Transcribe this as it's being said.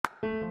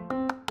What's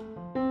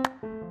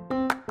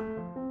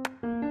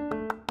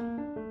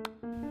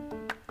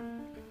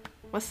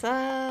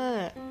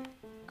up?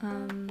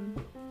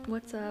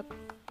 What's up?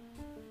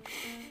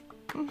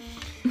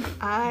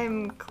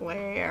 I'm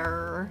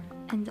Claire.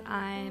 And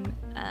I'm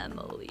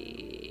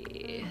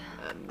Emily.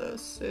 And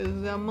this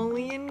is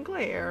Emily and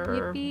Claire.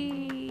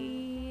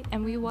 Yippee!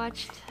 And we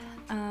watched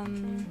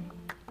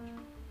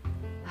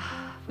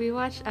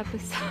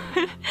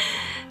episode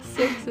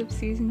 6 of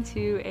season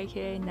 2,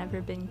 aka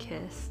Never Been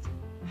Kissed.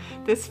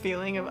 This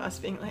feeling of us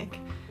being like,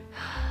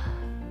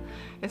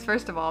 it's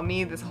first of all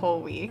me this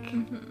whole week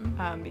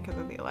because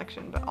of the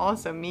election, but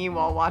also me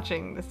while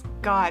watching this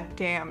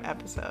goddamn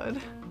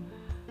episode.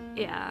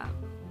 Yeah,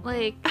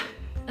 like.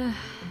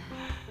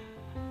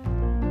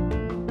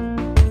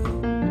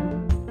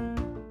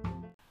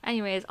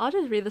 Anyways, I'll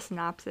just read the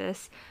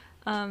synopsis.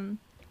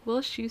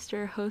 Will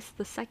Schuester hosts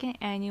the second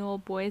annual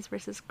Boys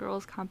vs.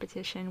 Girls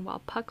competition while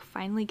Puck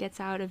finally gets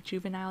out of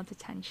juvenile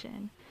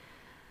detention.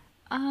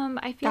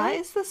 I feel that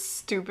is the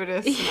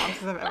stupidest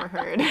synopsis I've ever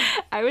heard.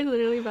 I was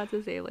literally about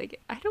to say, like,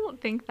 I don't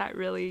think that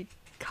really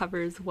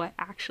covers what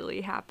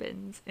actually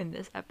happens in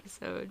this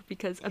episode,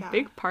 because a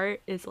big part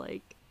is,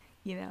 like,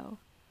 you know,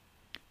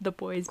 the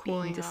boys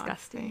being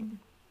disgusting.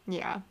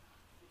 Yeah.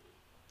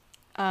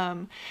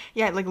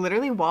 Like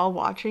literally while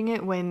watching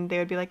it, when they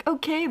would be like,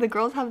 okay, the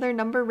girls have their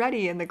number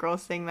ready, and the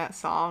girls sing that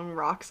song,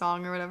 rock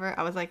song or whatever,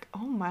 I was like,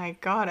 oh my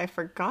god, I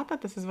forgot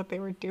that this is what they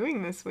were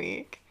doing this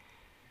week.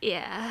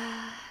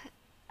 Yeah.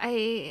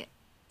 I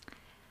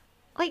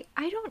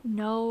don't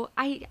know.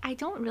 I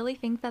don't really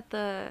think that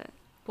the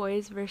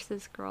boys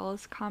versus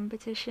girls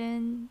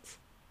competitions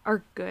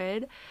are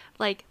good.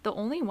 Like, the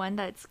only one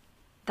that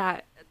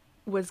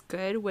was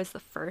good was the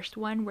first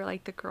one where,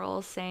 like, the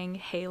girls sang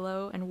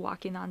Halo and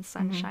Walking on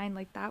Sunshine.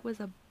 Like, that was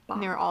a bomb.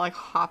 And they were all, like,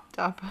 hopped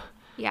up.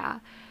 Yeah.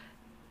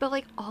 But,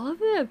 like, all of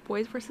the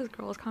boys versus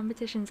girls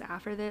competitions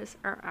after this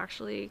are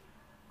actually,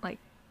 like,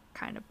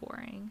 kind of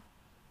boring.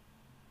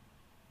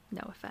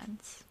 No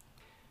offense.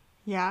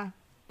 Yeah.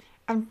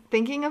 I'm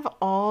thinking of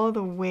all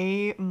the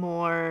way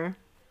more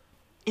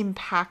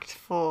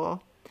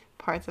impactful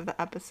parts of the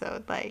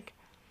episode, like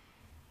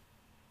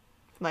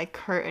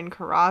Kurt and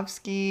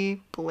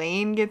Karofsky,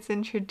 Blaine gets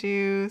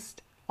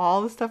introduced,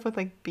 all the stuff with,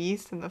 like,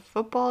 Beiste and the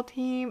football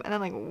team, and then,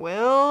 like,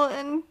 Will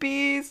and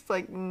Beiste,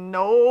 like,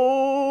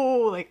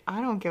 no, like, I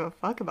don't give a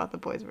fuck about the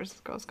boys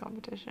versus girls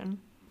competition.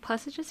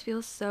 Plus, it just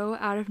feels so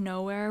out of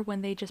nowhere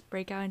when they just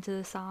break out into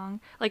the song.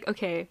 Like,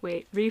 okay,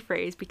 wait,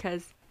 rephrase,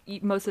 because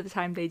most of the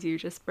time they do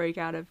just break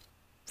out of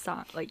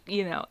song, like,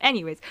 you know,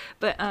 anyways.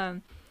 But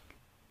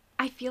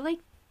I feel like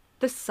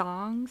the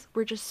songs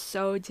were just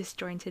so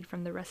disjointed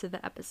from the rest of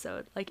the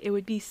episode. Like, it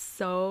would be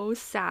so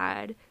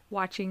sad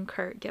watching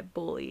Kurt get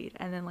bullied,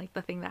 and then, like,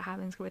 the thing that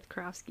happens with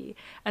Karofsky,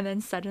 and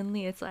then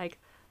suddenly it's like,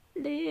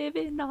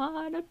 living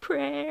on a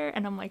prayer,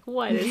 and I'm like,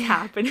 what is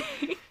happening?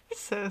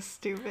 So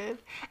stupid.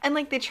 And,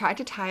 like, they tried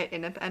to tie it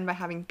in at the end by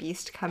having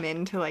Beiste come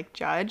in to, like,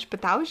 judge,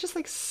 but that was just,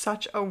 like,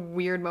 such a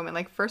weird moment.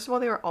 Like, first of all,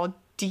 they were all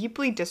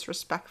deeply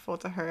disrespectful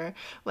to her.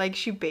 Like,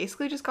 she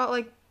basically just got,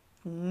 like,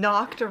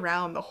 knocked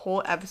around the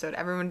whole episode.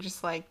 Everyone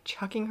just, like,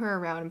 chucking her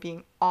around and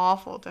being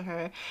awful to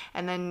her.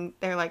 And then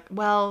they're like,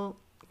 well,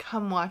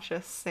 come watch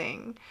us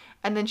sing.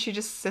 And then she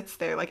just sits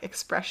there, like,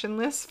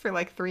 expressionless for,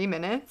 like, 3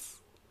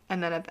 minutes.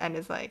 And then at the end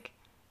is like,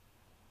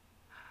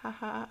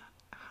 haha.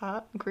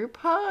 Group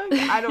hug?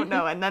 I don't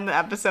know. And then the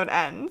episode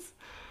ends.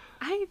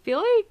 I feel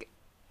like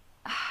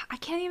I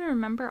can't even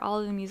remember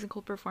all of the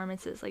musical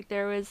performances. Like,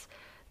 there was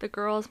the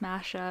girls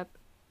mashup,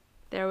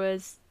 there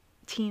was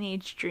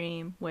Teenage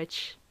Dream,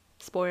 which,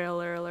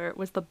 spoiler alert,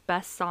 was the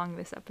best song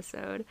this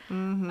episode.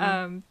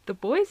 The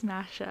boys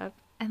mashup,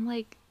 and,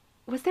 like,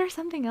 was there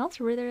something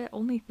else, or were there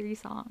only 3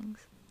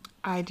 songs?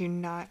 I do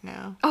not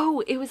know.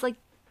 Oh, it was like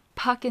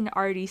Puck and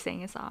Artie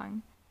sang a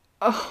song.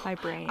 Oh, my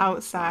brain.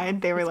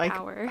 Outside, they were, like,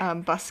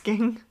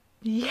 busking.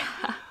 Yeah.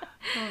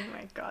 Oh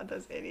my god,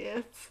 those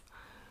idiots.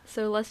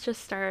 So let's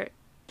just start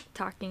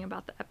talking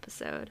about the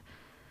episode.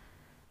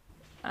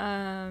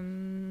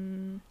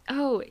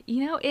 Oh,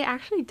 you know, it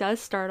actually does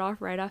start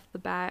off right off the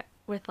bat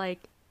with, like,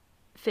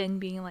 Finn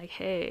being like,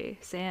 hey,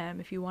 Sam,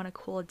 if you want to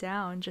cool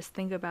down, just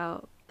think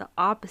about the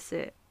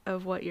opposite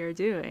of what you're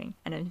doing.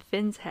 And in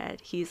Finn's head,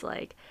 he's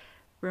like,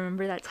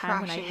 remember that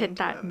time when I hit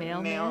that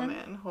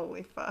mailman?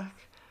 Holy fuck.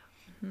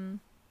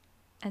 And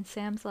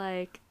Sam's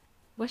like,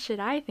 what should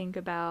I think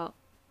about?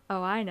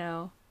 Oh, I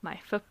know, my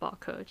football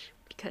coach,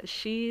 because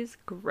she's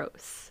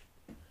gross.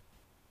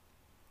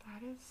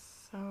 That is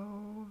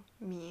so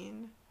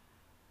mean.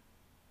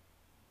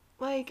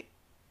 Like,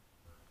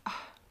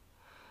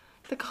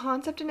 the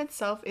concept in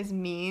itself is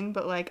mean,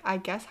 but, like, I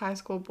guess high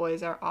school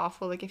boys are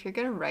awful. Like, if you're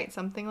gonna write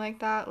something like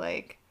that,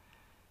 like,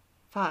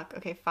 fuck,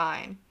 okay,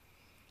 fine.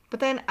 But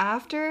then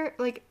after,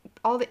 like,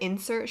 all the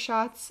insert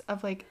shots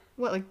of, like,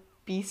 what, like,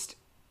 Beiste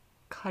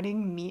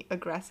cutting meat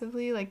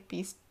aggressively, like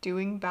Beiste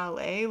doing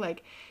ballet,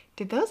 like,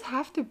 did those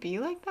have to be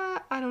like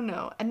that? I don't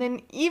know. And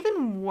then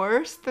even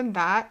worse than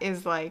that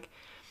is, like,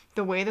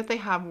 the way that they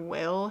have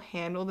Will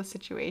handle the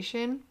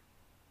situation.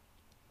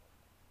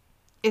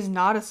 is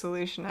not a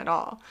solution at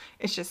all.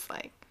 It's just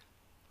like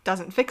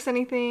doesn't fix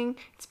anything.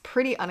 It's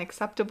pretty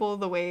unacceptable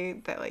the way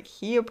that like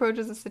he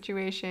approaches the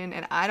situation,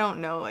 and I don't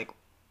know like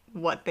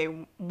what they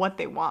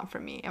want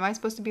from me. Am I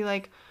supposed to be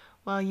like,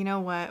 well, you know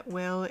what?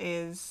 Will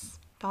is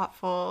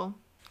thoughtful,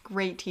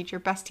 great teacher,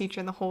 best teacher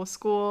in the whole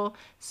school,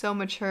 so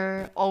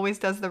mature, always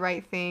does the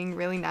right thing,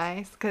 really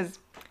nice? Cuz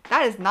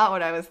that is not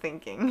what I was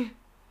thinking.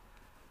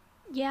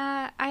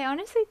 Yeah, I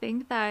honestly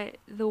think that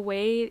the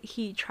way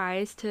he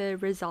tries to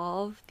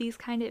resolve these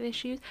kind of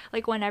issues,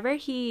 like whenever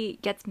he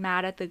gets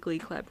mad at the Glee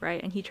Club,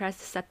 right, and he tries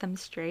to set them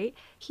straight,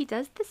 he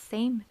does the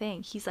same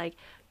thing. He's like,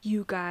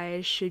 you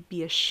guys should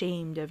be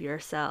ashamed of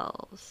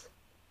yourselves.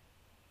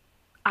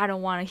 I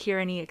don't want to hear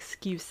any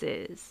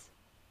excuses.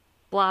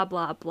 Blah,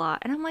 blah, blah.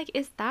 And I'm like,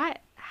 is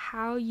that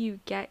how you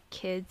get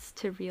kids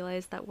to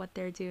realize that what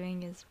they're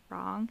doing is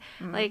wrong?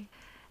 Like,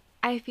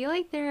 I feel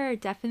like there are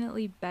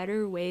definitely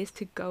better ways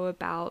to go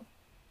about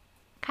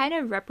kind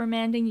of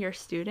reprimanding your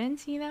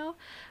students, you know?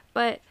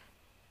 But,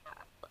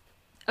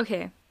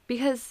 okay,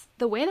 because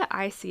the way that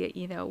I see it,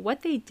 you know,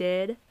 what they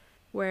did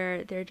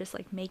where they're just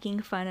like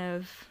making fun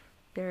of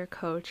their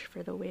coach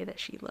for the way that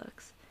she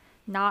looks,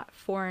 not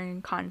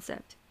foreign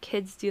concept.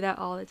 Kids do that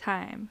all the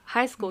time.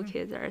 High school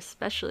kids are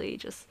especially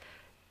just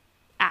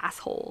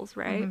assholes,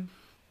 right?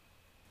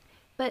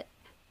 But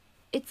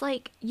it's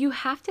like you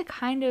have to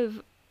kind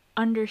of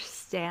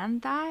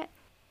understand that,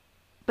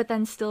 but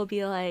then still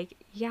be like,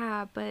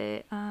 yeah,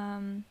 but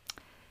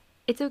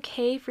it's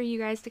okay for you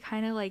guys to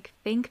kind of like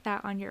think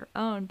that on your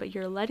own, but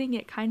you're letting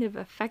it kind of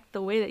affect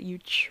the way that you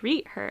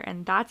treat her,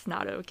 and that's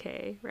not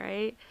okay,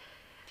 right?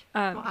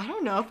 Well, I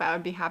don't know if I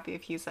would be happy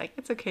if he's like,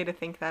 it's okay to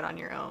think that on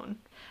your own.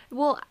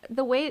 Well,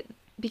 the way,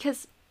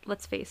 because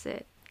let's face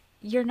it,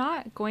 you're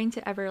not going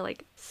to ever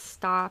like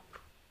stop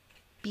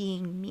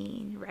being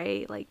mean,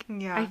 right? Like,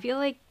 Yeah. I feel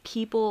like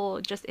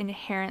people just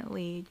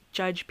inherently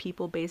judge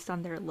people based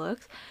on their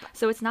looks.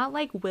 So it's not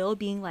like Will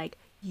being like,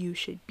 you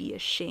should be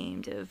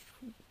ashamed of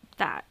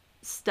that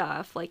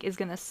stuff, like, is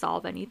gonna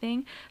solve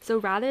anything. So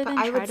rather But than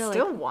I try would to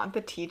still like, want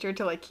the teacher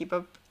to like keep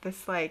up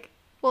this like,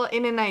 well,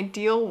 in an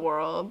ideal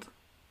world,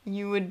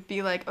 you would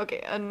be like,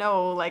 okay,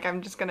 no, like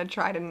I'm just gonna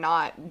try to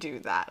not do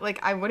that. Like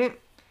I wouldn't,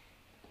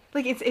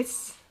 like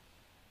it's,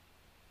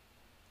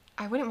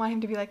 I wouldn't want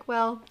him to be like,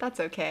 well, that's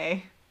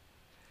okay.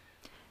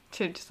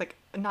 To just like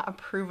not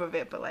approve of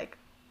it, but like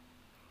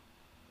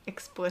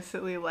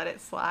explicitly let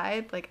it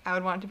slide. Like I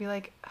would want it to be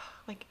like, "Ugh,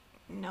 like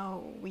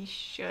no, we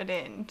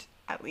shouldn't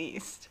at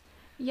least.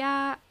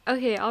 yeah,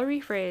 okay, I'll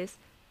rephrase.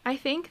 I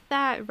think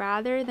that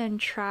rather than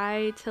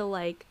try to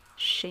like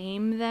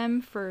shame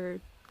them for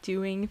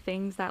doing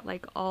things that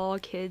like all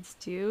kids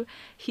do,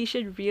 he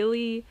should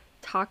really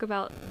talk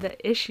about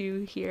the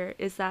issue here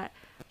is that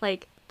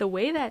like the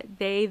way that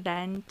they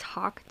then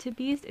talk to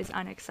Beast is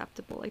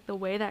unacceptable. Like the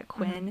way that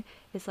Quinn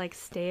is like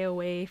stay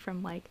away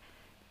from like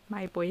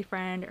my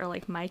boyfriend, or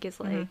like Mike is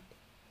like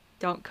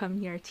don't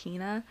come near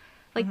Tina.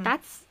 Like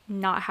that's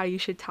not how you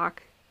should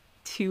talk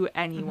to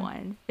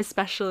anyone,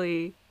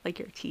 especially like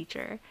your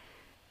teacher.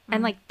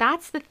 And like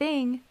that's the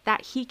thing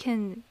that he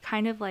can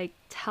kind of like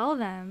tell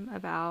them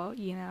about,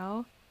 you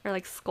know, or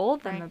like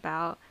scold them Right.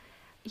 about.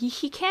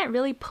 He can't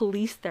really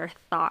police their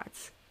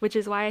thoughts, which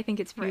is why I think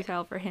it's Right.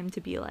 futile for him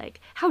to be like,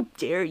 how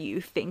dare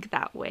you think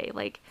that way?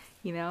 Like,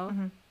 you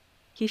know,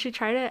 he should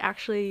try to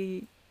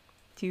actually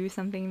do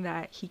something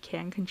that he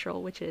can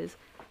control, which is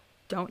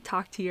don't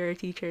talk to your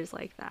teachers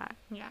like that.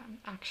 Yeah,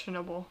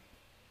 actionable.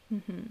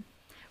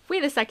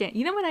 Wait a second.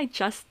 You know what I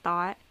just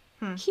thought?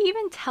 He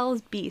even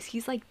tells Beast,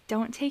 he's like,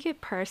 don't take it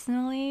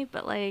personally,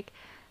 but like,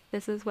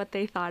 this is what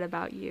they thought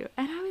about you.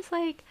 And I was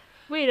like,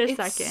 wait a It's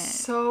second.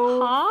 so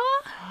Huh?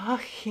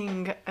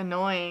 fucking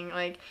annoying.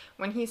 Like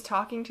when he's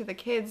talking to the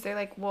kids, they're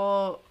like,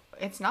 well,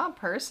 it's not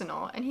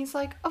personal. And he's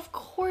like, of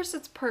course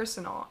it's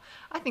personal.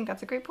 I think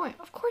that's a great point.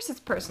 Of course it's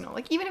personal.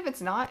 Like even if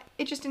it's not,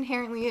 it just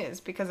inherently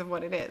is because of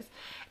what it is.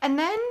 And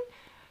then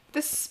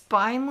this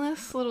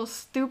spineless little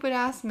stupid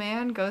ass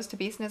man goes to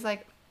Beast and is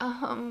like,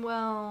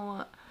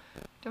 well,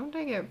 don't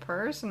take it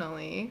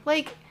personally.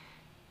 Like,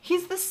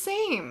 he's the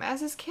same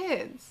as his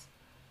kids.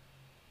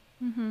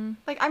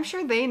 Like, I'm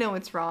sure they know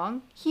it's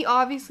wrong. He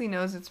obviously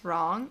knows it's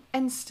wrong.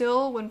 And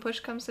still, when push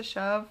comes to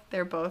shove,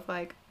 they're both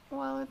like,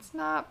 well, it's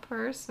not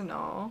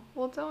personal.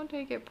 Well, don't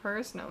take it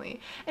personally.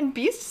 And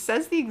Beast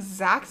says the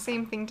exact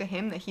same thing to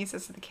him that he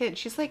says to the kid.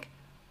 She's like,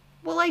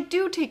 well, I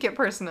do take it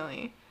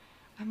personally.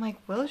 I'm like,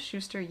 Will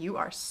Schuester, you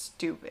are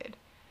stupid.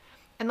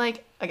 And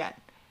like, again,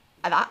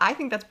 I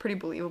think that's pretty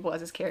believable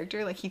as his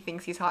character. Like, he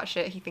thinks he's hot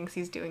shit. He thinks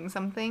he's doing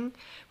something.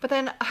 But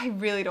then I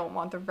really don't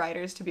want the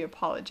writers to be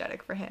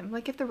apologetic for him.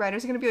 Like, if the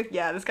writers are going to be like,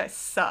 yeah, this guy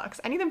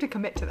sucks, I need them to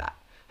commit to that.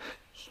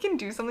 He can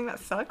do something that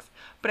sucks,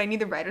 but I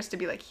need the writers to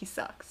be like, he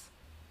sucks.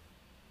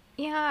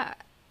 Yeah,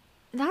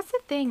 that's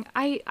the thing.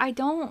 I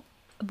don't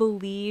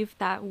believe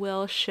that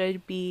Will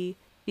should be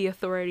the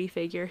authority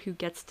figure who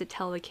gets to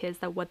tell the kids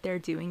that what they're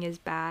doing is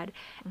bad,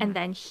 and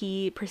then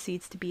he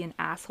proceeds to be an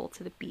asshole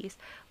to the Beast.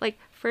 Like,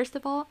 first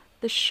of all,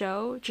 the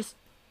show just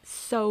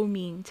so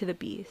mean to the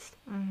Beast.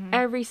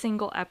 Every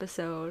single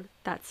episode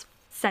that's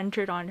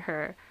centered on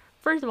her.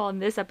 First of all, in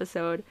this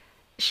episode,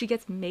 she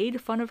gets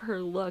made fun of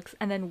her looks,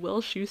 and then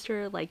Will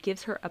Schuester like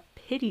gives her a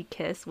pity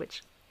kiss,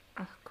 which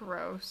Ugh,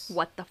 gross.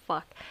 what the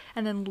fuck.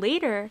 And then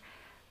later,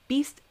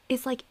 Beast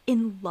is like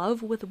in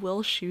love with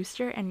Will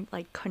Schuester and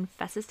like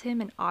confesses to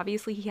him, and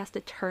obviously he has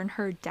to turn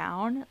her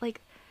down. Like,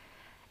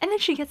 and then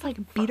she gets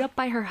like beat up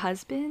by her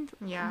husband.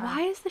 Yeah.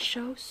 Why is the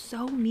show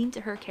so mean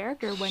to her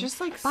character when Just,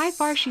 like, by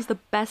far she's the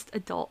best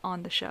adult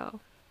on the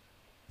show?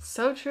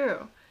 So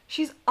true.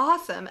 She's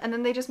awesome. And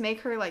then they just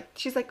make her like,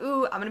 she's like,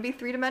 ooh, I'm gonna be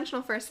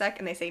 3-dimensional for a sec.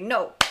 And they say,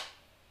 no,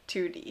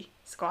 2D.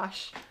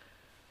 Squash.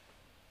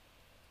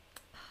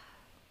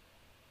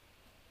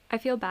 I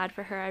feel bad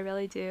for her, I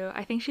really do.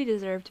 I think she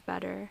deserved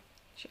better.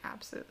 She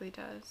absolutely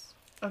does.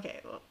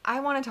 Okay, well, I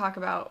want to talk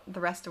about the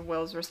rest of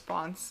Will's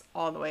response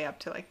all the way up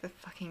to like the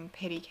fucking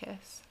pity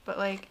kiss. But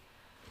like,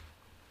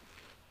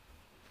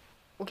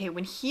 okay,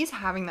 when he's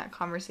having that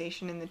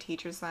conversation in the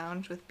teacher's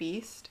lounge with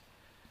Beast,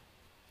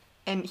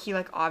 and he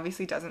like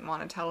obviously doesn't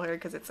want to tell her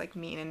because it's like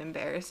mean and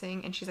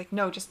embarrassing, and she's like,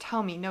 no, just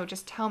tell me, no,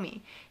 just tell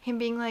me. Him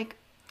being like,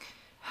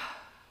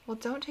 well,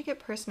 don't take it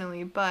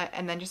personally, but,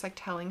 and then just like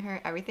telling her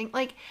everything.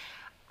 Like,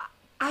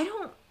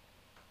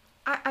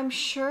 I'm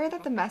sure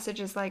that the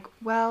message is like,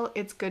 well,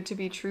 it's good to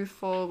be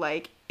truthful.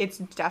 Like, it's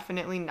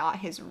definitely not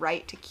his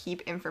right to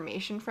keep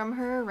information from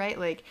her, right?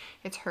 Like,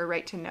 it's her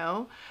right to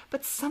know.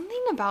 But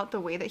something about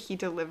the way that he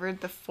delivered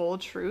the full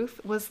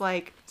truth was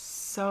like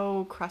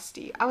so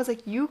crusty. I was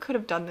like, you could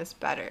have done this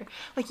better.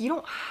 Like, you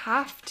don't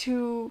have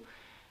to.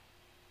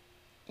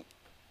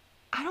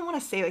 I don't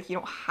want to say like you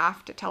don't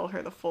have to tell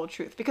her the full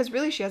truth, because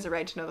really she has a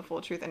right to know the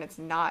full truth, and it's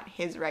not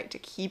his right to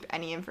keep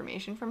any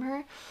information from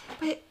her.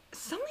 But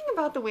something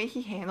about the way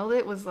he handled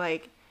it was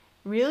like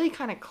really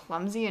kind of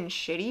clumsy and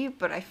shitty,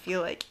 but I feel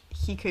like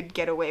he could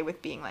get away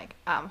with being like,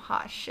 I'm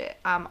hot shit,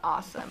 I'm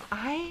awesome,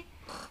 I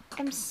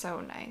am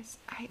so nice,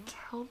 I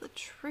tell the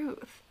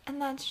truth,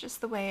 and that's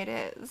just the way it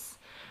is.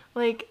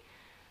 Like,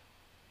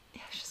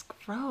 yeah, it's just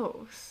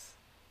gross.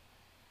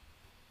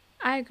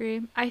 I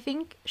agree. I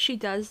think she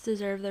does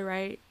deserve the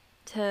right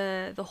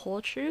to the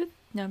whole truth,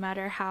 no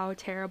matter how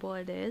terrible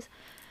it is.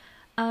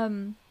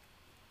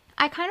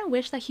 I kind of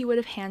wish that he would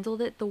have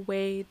handled it the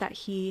way that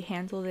he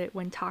handled it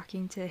when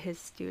talking to his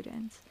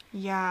students.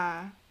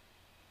 Yeah.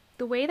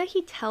 The way that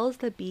he tells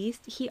the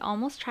Beast, he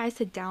almost tries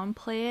to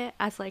downplay it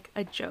as like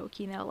a joke,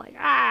 you know, like,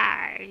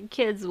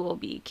 kids will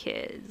be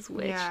kids,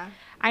 which Yeah.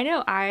 I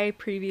know I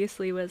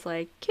previously was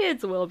like,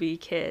 kids will be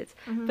kids,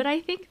 but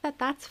I think that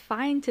that's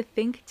fine to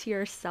think to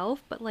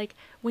yourself, but like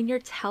when you're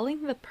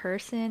telling the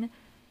person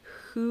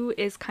who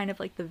is kind of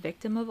like the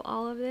victim of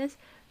all of this,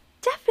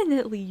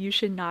 definitely you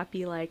should not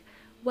be like,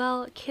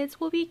 well,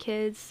 kids will be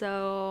kids,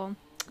 so,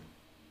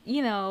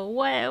 you know,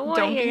 what Don't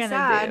are you be gonna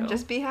sad, do?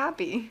 just be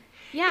happy.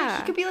 Yeah.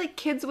 He could be like,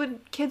 kids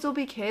will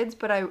be kids,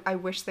 but I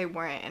wish they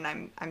weren't,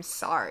 and I'm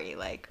sorry,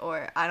 like,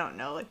 or I don't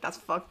know, like, that's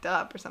fucked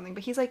up or something.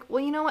 But he's like,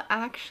 well, you know what,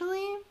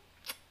 actually,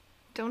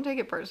 don't take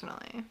it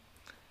personally.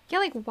 Yeah,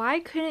 like, why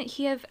couldn't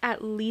he have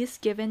at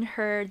least given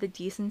her the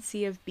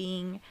decency of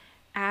being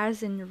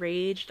as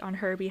enraged on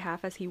her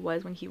behalf as he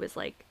was when he was,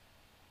 like,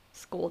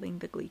 scolding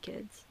the Glee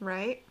kids?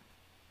 Right?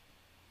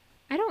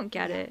 I don't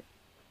get it.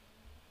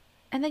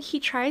 And then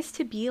he tries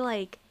to be,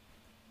 like,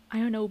 I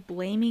don't know,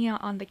 blaming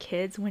it on the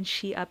kids when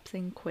she ups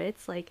and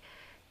quits. Like,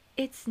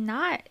 it's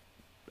not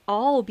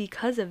all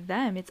because of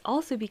them. It's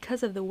also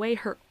because of the way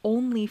her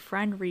only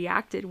friend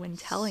reacted when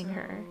telling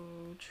her.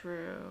 So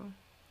true.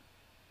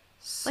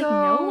 Like,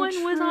 no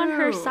one was on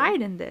her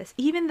side in this.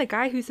 Even the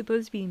guy who's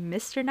supposed to be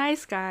Mr.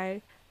 Nice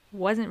Guy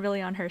wasn't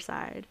really on her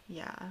side.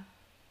 Yeah.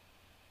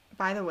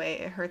 By the way,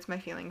 it hurts my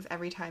feelings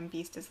every time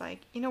Beast is like,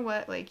 you know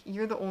what, like,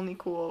 you're the only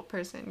cool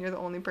person. You're the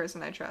only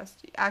person I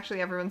trust. Actually,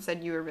 everyone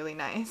said you were really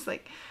nice.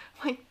 Like,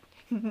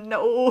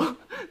 no,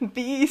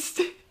 Beast.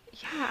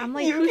 Yeah, I'm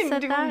like, you who can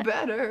said do that?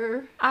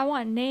 better. I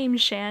want names,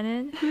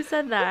 Shannon. Who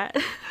said that?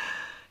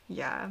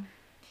 Yeah.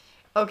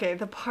 Okay,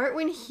 the part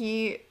when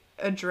he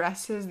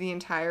addresses the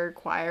entire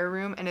choir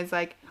room and is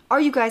like,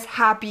 are you guys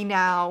happy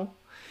now?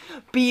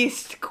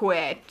 Beast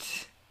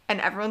quit. And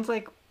everyone's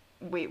like,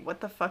 wait, what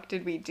the fuck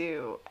did we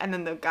do? And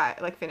then the guy,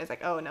 like, Finn is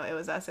like, oh no, it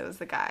was us, it was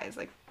the guys,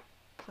 like,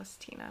 plus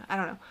Tina. I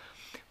don't know.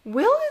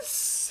 Will is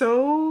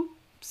so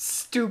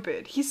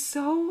stupid. He's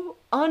so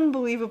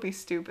unbelievably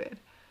stupid.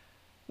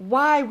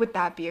 Why would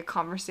that be a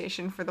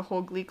conversation for the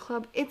whole Glee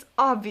Club? It's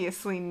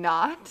obviously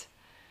not.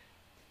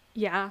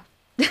 Yeah.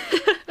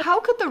 How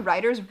could the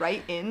writers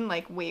write in,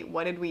 like, wait,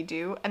 what did we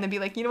do? And then be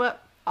like, you know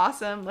what?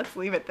 Awesome, let's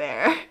leave it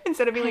there.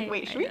 Instead of being like,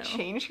 wait, should we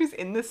change who's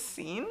in this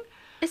scene?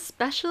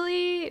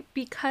 Especially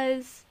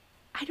because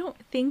I don't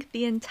think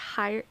the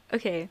entire...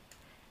 Okay,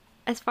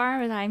 as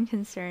far as I'm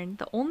concerned,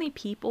 the only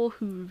people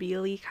who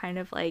really kind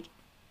of, like,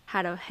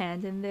 had a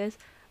hand in this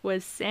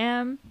was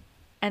Sam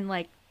and,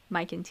 like,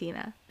 Mike and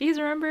Tina. Because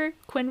remember,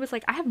 Quinn was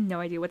like, I have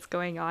no idea what's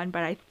going on,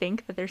 but I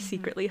think that they're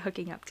secretly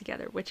hooking up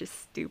together, which is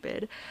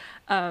stupid.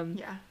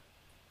 Yeah.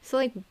 So,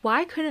 like,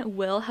 why couldn't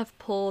Will have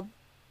pulled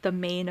the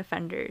main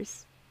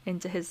offenders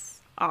into his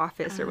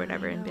office or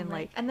whatever and know, been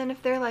right? like, And then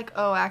if they're like,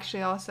 oh,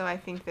 actually, also, I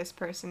think this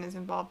person is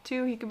involved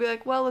too, he could be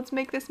like, well, let's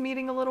make this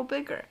meeting a little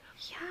bigger.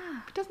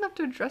 yeah, He doesn't have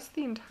to address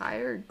the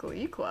entire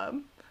Glee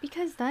club.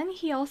 because then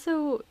he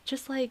also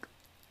just like,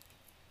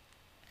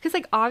 because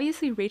like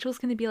obviously Rachel's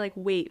gonna be like,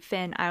 wait,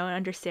 Finn, I don't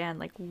understand,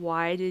 like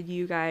why did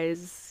you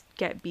guys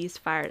get Beiste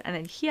fired? And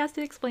then he has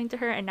to explain to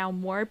her, and now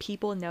more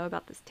people know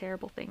about this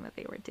terrible thing that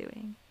they were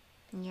doing.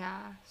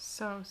 Yeah,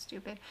 so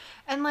stupid.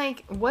 And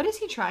like, what is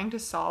he trying to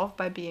solve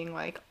by being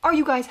like, are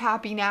you guys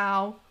happy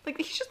now? Like,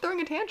 he's just throwing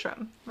a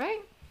tantrum,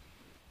 right?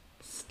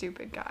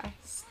 Stupid guy.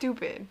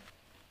 Stupid.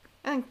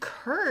 And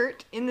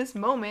Kurt, in this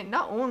moment,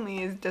 not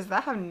only does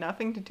that have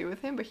nothing to do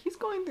with him, but he's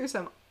going through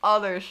some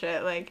other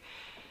shit. Like,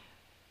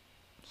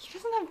 he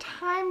doesn't have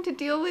time to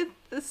deal with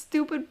the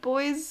stupid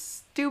boy's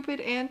stupid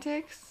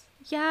antics.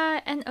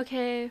 Yeah, and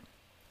okay,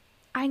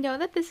 I know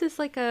that this is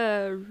like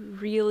a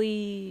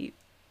really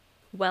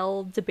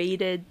well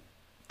debated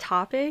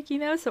topic, you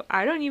know, so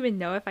I don't even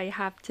know if I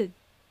have to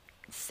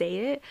say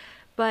it,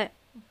 but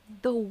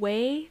the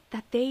way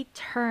that they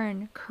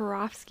turn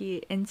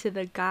Karofsky into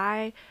the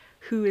guy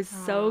who is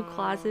so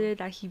closeted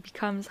that he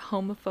becomes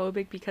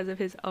homophobic because of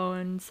his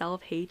own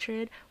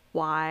self-hatred,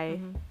 why?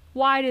 Mm-hmm.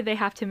 Why did they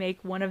have to make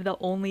one of the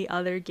only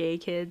other gay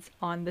kids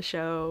on the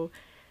show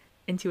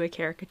into a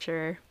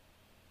caricature?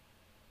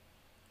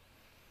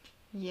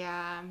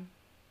 Yeah.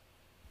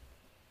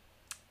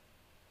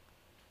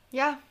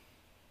 Yeah.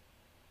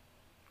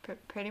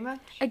 Pretty much.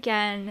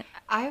 Again,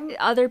 I'm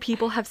other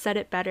people have said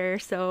it better,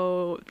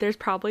 so there's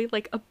probably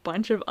like a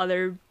bunch of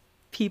other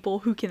people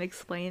who can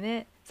explain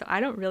it. So I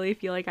don't really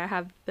feel like I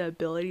have the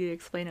ability to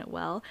explain it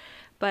well.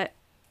 But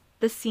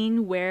the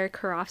scene where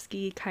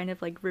Karofsky kind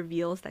of like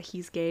reveals that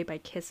he's gay by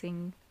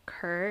kissing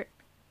Kurt,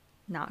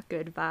 not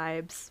good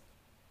vibes.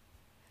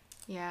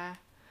 Yeah.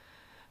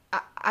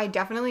 I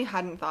definitely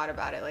hadn't thought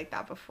about it like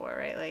that before,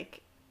 right?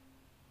 Like,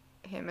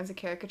 him as a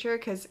caricature,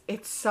 because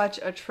it's such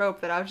a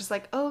trope that I was just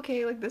like, oh,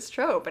 okay, like this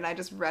trope, and I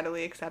just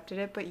readily accepted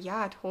it. But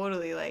yeah,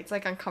 totally, like, it's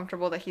like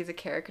uncomfortable that he's a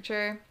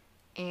caricature,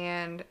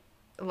 and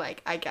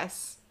like, I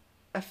guess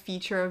a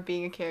feature of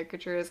being a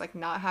caricature is like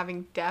not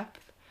having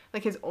depth.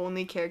 Like, his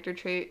only character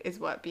trait is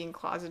what, being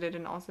closeted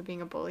and also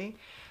being a bully.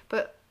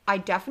 But I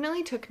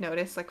definitely took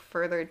notice like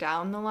further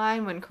down the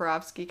line when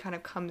Karofsky kind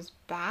of comes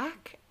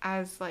back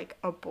as like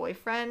a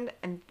boyfriend,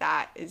 and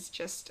that is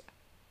just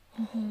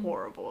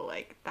horrible.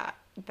 Like,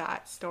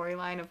 that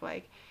storyline of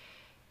like,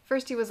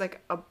 first he was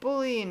like a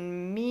bully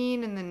and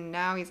mean, and then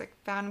now he's like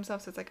found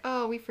himself, so it's like,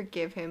 oh, we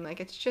forgive him, like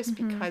it's just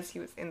because he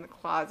was in the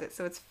closet,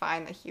 so it's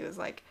fine that he was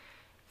like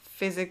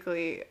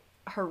physically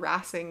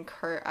harassing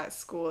Kurt at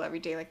school every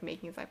day, like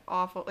making his life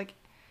awful. Like,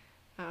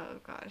 oh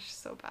gosh,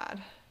 so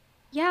bad.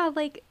 Yeah,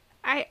 like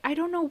I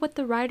don't know what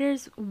the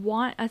writers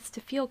want us to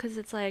feel, because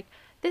it's like,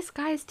 this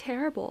guy's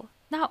terrible.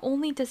 Not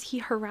only does he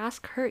harass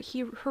Kurt,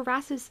 he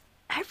harasses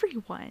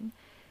everyone.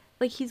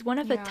 Like, he's one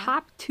of the Yeah.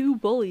 top two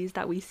bullies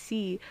that we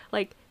see.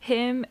 Like,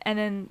 him and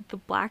then the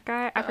black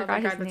guy, I The forgot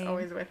other guy his that's name.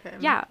 always with him.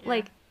 Yeah,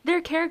 like,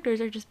 their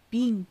characters are just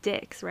being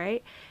dicks,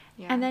 right?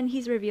 Yeah. And then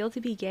he's revealed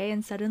to be gay,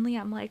 and suddenly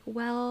I'm like,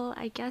 well,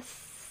 I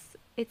guess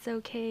it's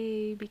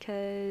okay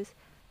because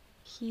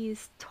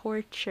he's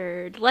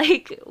tortured.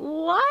 Like,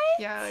 what?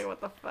 Yeah, like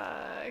what the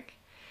fuck?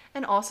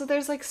 And also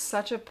there's like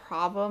such a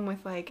problem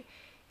with like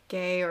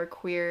gay or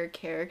queer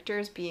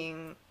characters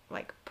being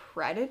like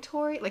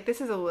predatory. Like,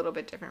 this is a little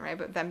bit different, right?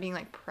 But them being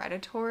like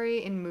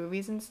predatory in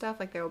movies and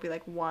stuff. Like, there will be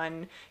like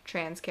one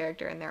trans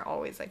character and they're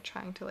always like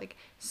trying to like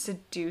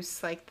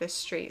seduce like the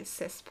straight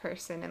cis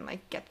person and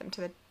like get them to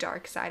the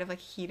dark side of like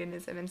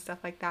hedonism and stuff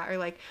like that. Or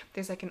like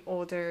there's like an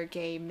older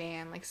gay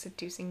man like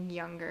seducing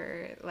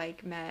younger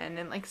like men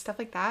and like stuff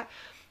like that.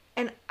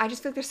 And I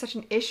just feel like there's such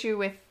an issue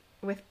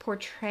with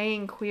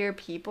portraying queer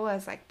people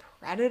as like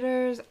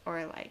predators,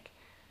 or like,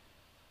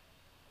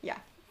 yeah,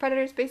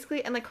 predators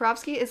basically. And like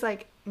Karofsky is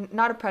like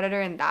not a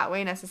predator in that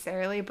way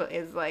necessarily, but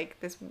is like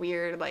this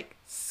weird like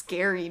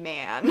scary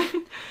man.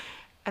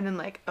 And then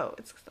like, oh,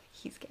 it's like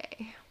he's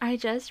gay. I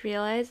just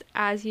realized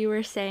as you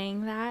were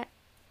saying that,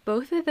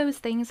 both of those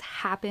things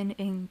happen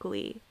in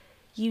Glee.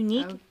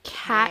 Unique Okay.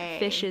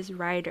 catfishes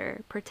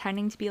Ryder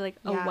pretending to be like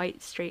a Yeah.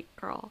 white straight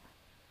girl.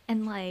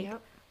 And like,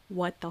 Yep.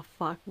 what the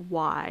fuck?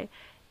 Why?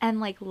 And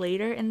like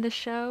later in the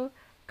show,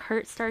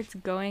 Kurt starts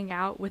going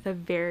out with a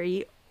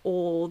very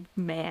old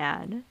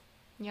man.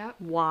 Yep.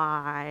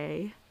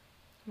 Why?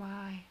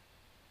 Why?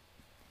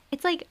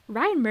 It's like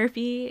Ryan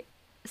Murphy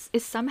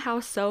is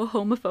somehow so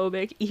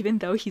homophobic even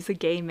though he's a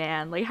gay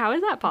man. Like, how is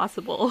that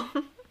possible?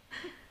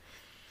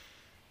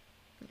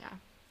 Yeah.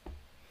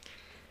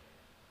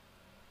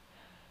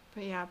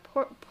 But yeah,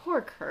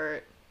 poor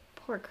Kurt.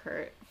 Poor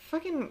Kurt.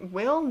 Fucking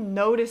Will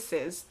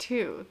notices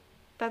too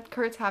that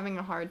Kurt's having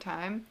a hard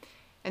time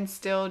and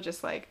still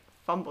just like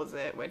fumbles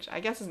it, which I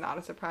guess is not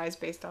a surprise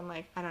based on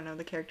like, I don't know,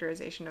 the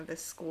characterization of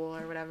this school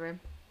or whatever.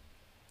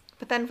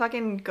 But then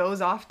fucking goes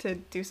off to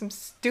do some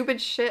stupid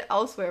shit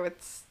elsewhere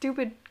with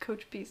stupid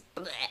Coach Beiste.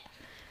 Blech.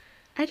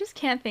 I just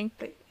can't think.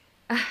 But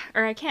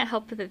or I can't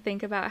help but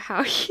think about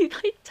how he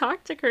like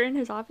talked to Kurt in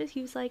his office.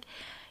 He was like,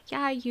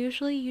 yeah,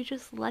 usually you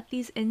just let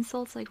these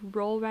insults like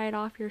roll right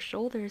off your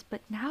shoulders,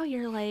 but now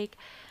you're like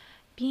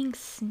being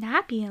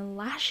snappy and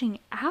lashing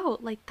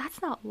out. Like,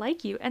 that's not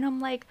like you. And I'm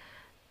like,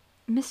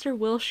 Mr.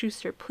 Will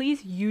Schuester,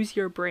 please use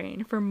your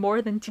brain for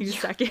more than 2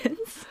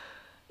 seconds.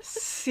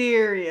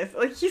 Serious.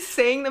 Like, he's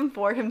saying them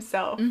for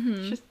himself.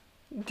 Mm-hmm. Just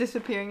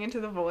disappearing into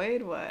the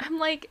void. What? I'm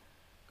like,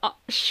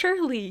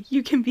 surely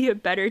you can be a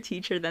better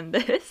teacher than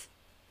this.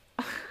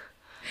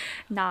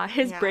 Nah,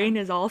 his brain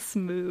is all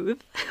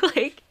smooth.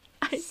 Like,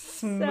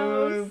 smooth,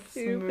 so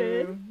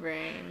stupid. smooth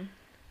brain.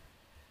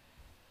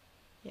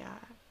 Yeah.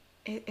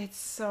 It's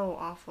so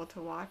awful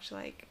to watch,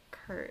 like,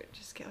 Kurt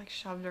just get, like,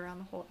 shoved around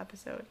the whole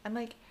episode. And,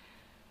 like,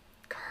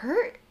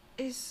 Kurt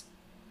is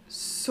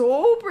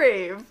so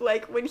brave.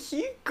 Like, when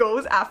he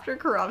goes after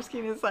Karofsky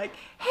and is like,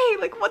 hey,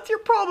 like, what's your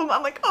problem?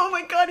 I'm like, oh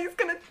my god, he's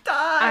gonna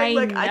die.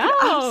 I can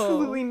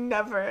absolutely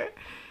never.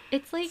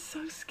 It's like,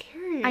 so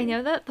scary. I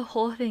know that the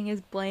whole thing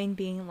is Blaine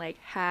being like,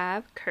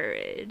 have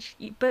courage.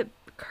 But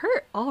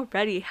Kurt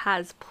already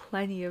has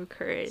plenty of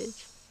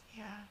courage.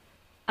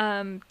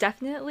 Yeah.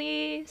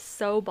 Definitely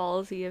so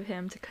ballsy of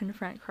him to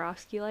confront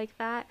Karofsky like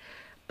that.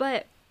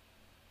 But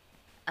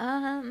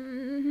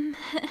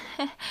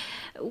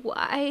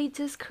why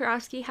does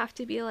Karofsky have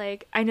to be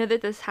like, I know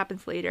that this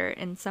happens later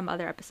in some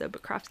other episode,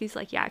 but Karofsky's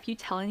like, yeah, if you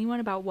tell anyone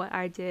about what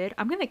I did,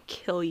 I'm gonna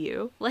kill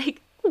you.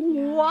 Like,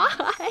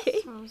 why?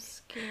 So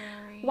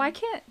scary. Why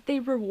can't they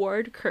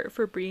reward Kurt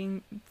for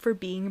being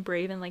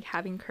brave and like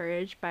having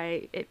courage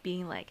by it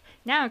being like,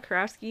 now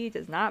Karofsky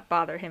does not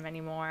bother him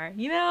anymore,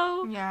 you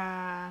know?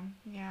 Yeah.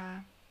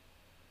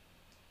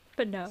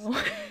 But no.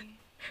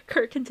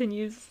 Kurt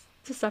continues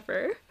to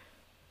suffer.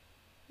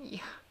 Yeah.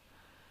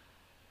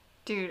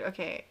 Dude,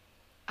 okay.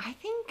 I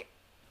think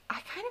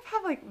I kind of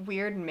have like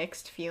weird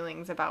mixed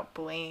feelings about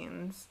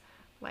Blaine's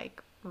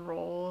like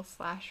role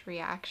 /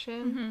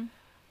 reaction. Mm-hmm.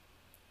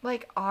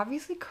 Like,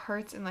 obviously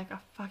Kurt's in like a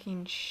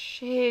fucking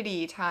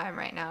shitty time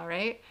right now,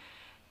 right?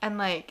 And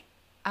like,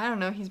 I don't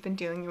know, he's been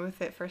dealing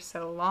with it for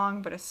so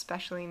long, but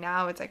especially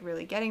now it's like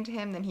really getting to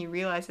him. Then he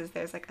realizes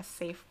there's like a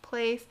safe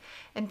place,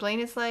 and Blaine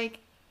is like,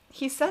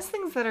 he says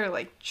things that are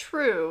like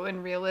true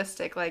and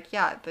realistic, like,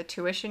 yeah, the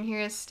tuition here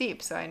is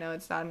steep, so I know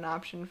it's not an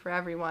option for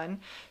everyone,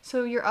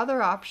 so your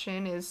other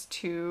option is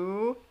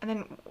to, and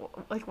then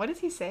like, what does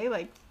he say,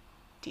 like,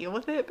 deal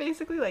with it,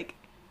 basically, like,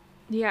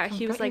 yeah,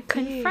 he was like,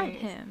 confront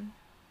him.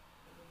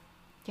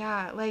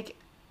 Yeah, like,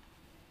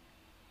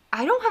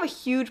 I don't have a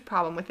huge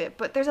problem with it,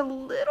 but there's a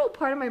little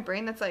part of my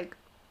brain that's like,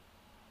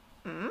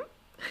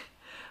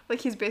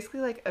 like, he's basically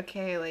like,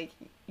 okay, like,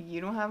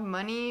 you don't have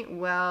money,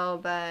 well,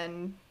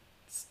 then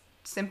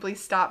simply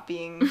stop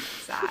being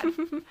sad.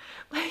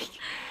 Like,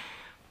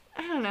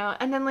 I don't know.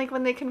 And then, like,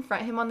 when they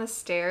confront him on the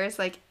stairs,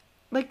 like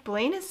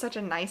Blaine is such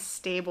a nice,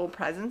 stable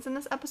presence in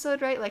this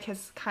episode, right? Like,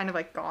 has kind of,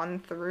 like, gone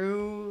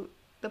through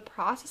the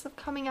process of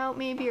coming out,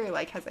 maybe, or,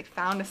 like, has, like,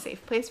 found a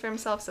safe place for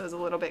himself, so is a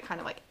little bit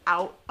kind of, like,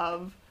 out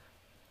of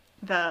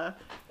the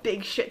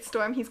big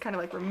shitstorm. He's kind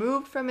of, like,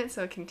 removed from it,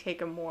 so it can take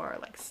a more,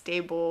 like,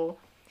 stable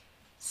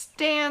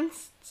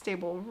stance,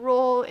 stable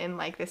role in,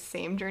 like, this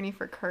same journey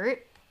for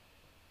Kurt.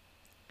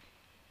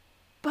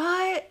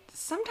 But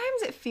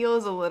sometimes it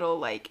feels a little,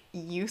 like,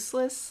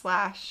 useless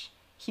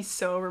 / he's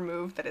so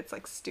removed that it's,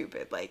 like,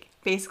 stupid. Like,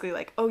 basically,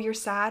 like, oh, you're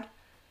sad?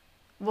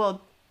 Well,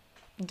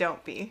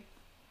 don't be.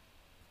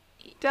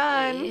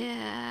 Done.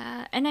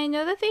 Yeah. And I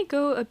know that they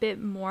go a bit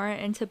more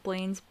into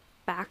Blaine's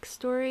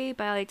backstory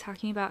by, like,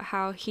 talking about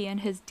how he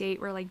and his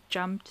date were, like,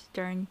 jumped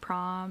during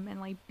prom and,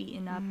 like,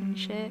 beaten up and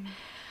shit.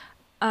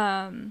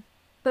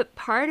 But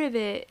part of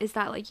it is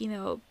that, like, you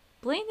know,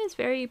 Blaine is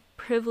very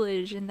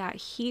privileged in that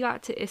he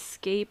got to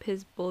escape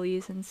his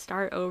bullies and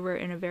start over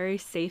in a very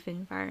safe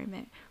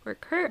environment, where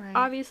Kurt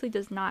obviously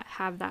does not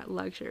have that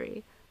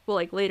luxury. Well,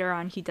 like, later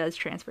on he does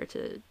transfer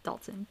to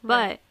Dalton.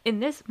 But in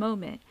this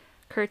moment,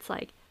 Kurt's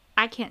like,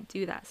 I can't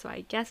do that, so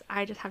I guess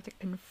I just have to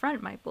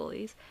confront my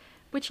bullies.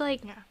 Which,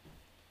 like,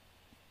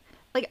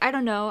 like, I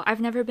don't know. I've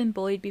never been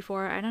bullied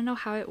before. I don't know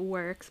how it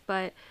works,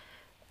 but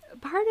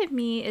part of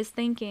me is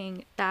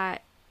thinking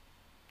that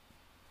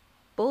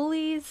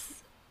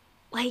bullies,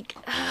 like,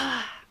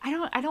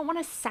 I don't want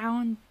to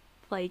sound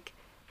like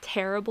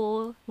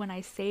terrible when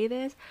I say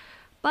this,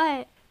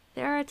 but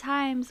there are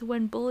times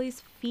when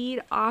bullies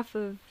feed off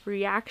of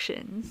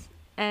reactions,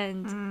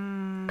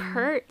 and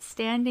Kurt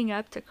standing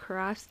up to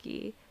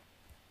Karofsky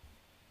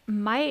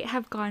might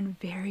have gone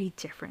very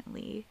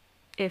differently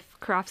if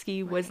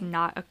Karofsky was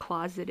not a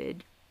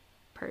closeted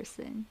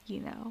person, you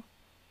know?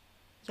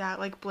 Yeah,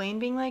 like Blaine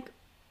being like,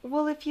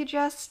 well, if you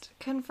just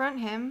confront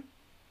him,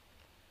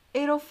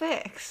 it'll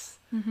fix.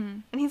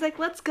 And he's like,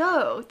 let's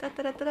go. Da,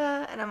 da, da, da,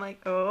 da. And I'm like,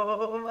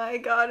 oh my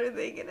god, are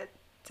they gonna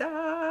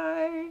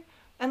die?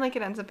 And, like,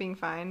 it ends up being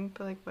fine,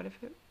 but, like, what if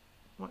it...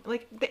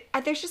 Like,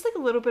 there's just, like,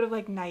 a little bit of,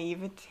 like,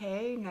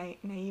 naivete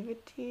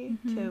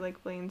to,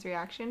 like, Blaine's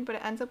reaction, but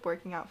it ends up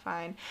working out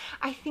fine.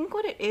 I think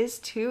what it is,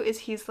 too, is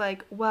he's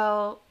like,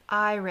 well,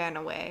 I ran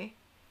away,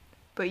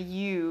 but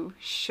you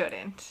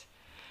shouldn't.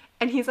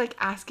 And he's like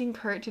asking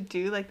Kurt to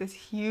do like this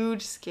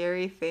huge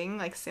scary thing,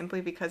 like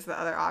simply because the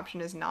other option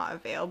is not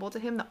available to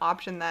him, the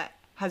option that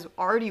has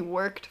already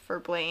worked for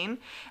Blaine.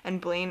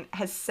 And Blaine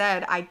has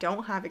said, I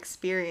don't have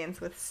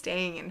experience with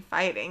staying and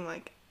fighting,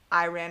 like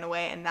I ran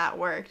away and that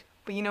worked,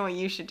 but you know what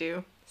you should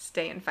do?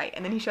 Stay and fight.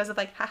 And then he shows up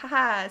like, ha ha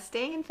ha,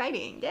 staying and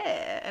fighting,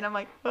 yeah. And I'm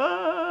like,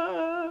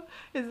 oh,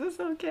 is this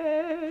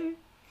okay?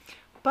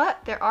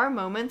 But there are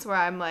moments where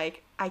I'm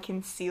like, I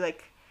can see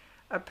like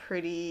a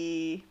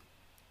pretty,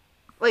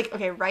 like,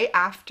 okay, right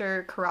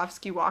after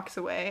Karofsky walks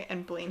away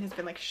and Blaine has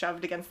been like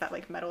shoved against that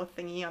like metal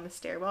thingy on the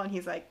stairwell, and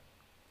he's like,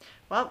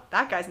 well,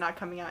 that guy's not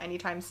coming out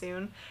anytime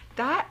soon.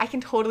 That, I can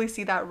totally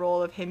see that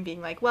role of him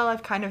being like, well,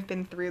 I've kind of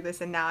been through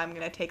this and now I'm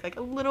going to take like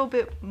a little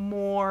bit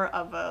more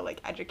of a like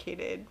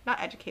educated,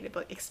 not educated, but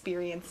like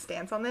experienced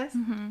stance on this.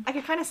 Mm-hmm. I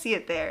could kind of see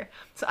it there.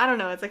 So I don't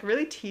know. It's like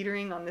really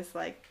teetering on this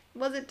like,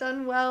 was it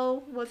done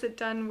well? Was it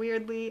done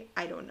weirdly?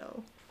 I don't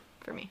know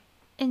for me.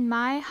 In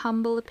my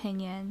humble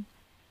opinion,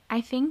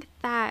 I think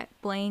that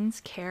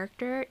Blaine's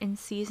character in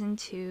season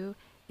 2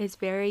 is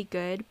very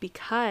good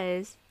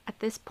because at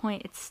this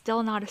point it's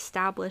still not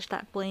established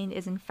that Blaine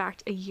is in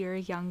fact a year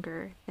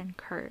younger than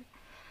Kurt.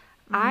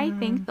 I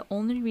think the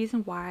only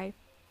reason why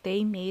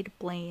they made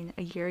Blaine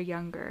a year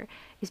younger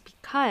is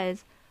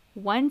because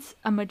once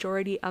a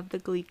majority of the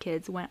Glee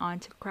kids went on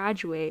to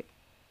graduate,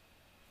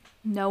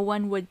 no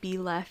one would be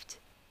left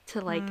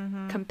to like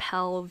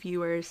compel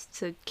viewers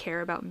to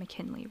care about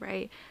McKinley,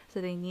 right? So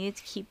they needed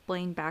to keep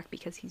Blaine back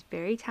because he's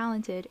very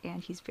talented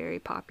and he's very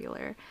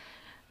popular.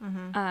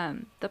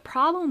 The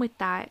problem with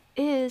that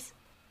is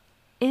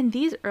in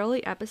these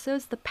early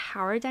episodes, the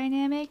power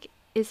dynamic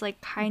is like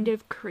kind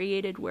of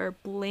created where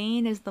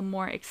Blaine is the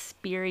more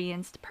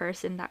experienced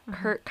person that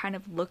Kurt kind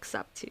of looks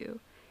up to.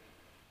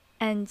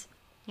 And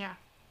yeah,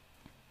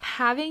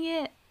 having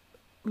it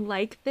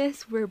like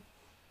this where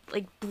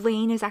like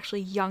Blaine is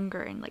actually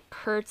younger and like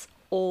Kurt's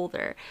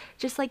older,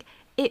 just like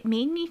it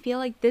made me feel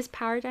like this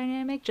power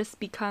dynamic just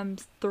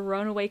becomes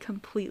thrown away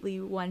completely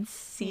once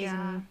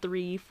season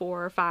 3,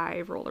 4, or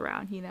 5 roll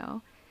around, you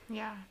know?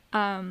 Yeah.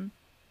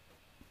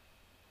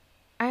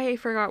 I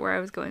forgot where I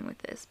was going with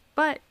this,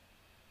 but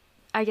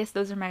I guess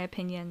those are my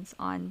opinions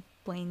on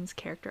Blaine's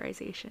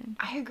characterization.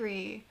 I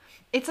agree.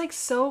 It's like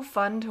so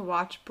fun to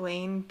watch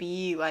Blaine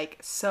be like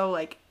so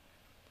like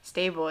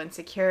stable and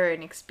secure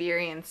and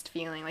experienced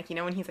feeling, like, you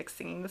know, when he's like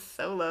singing the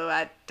solo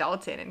at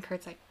Dalton and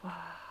Kurt's like, whoa,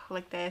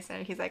 like this,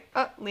 and he's like,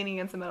 oh, leaning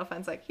against the metal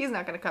fence, like he's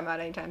not gonna come out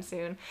anytime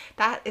soon.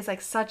 That is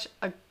like such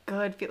a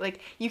good feel.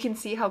 Like you can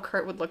see how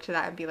Kurt would look to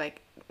that and be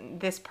like,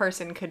 this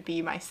person could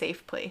be my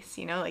safe place,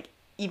 you know, like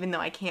even though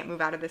I can't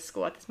move out of this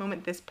school at this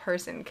moment, this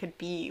person could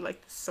be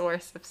like the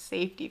source of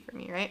safety for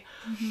me, right?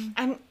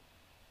 And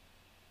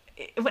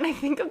when I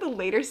think of the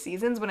later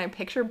seasons, when I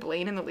picture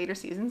Blaine in the later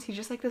seasons, he's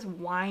just like this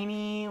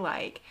whiny,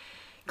 like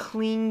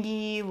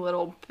clingy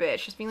little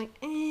bitch, just being like,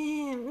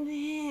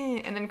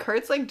 and then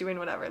Kurt's like doing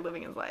whatever,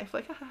 living his life,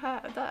 like, ha ha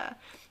ha, duh.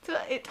 So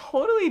it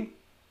totally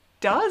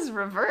does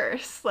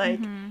reverse. Like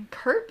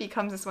Kurt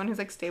becomes this one who's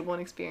like stable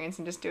and experienced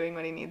and just doing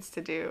what he needs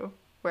to do,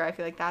 where I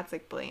feel like that's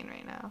like Blaine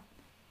right now.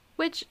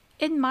 Which,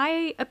 in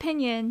my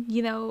opinion,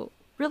 you know,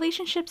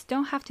 relationships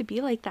don't have to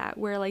be like that,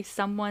 where like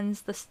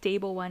someone's the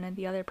stable one and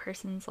the other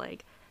person's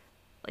like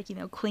you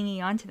know,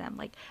 clinging on to them.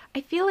 Like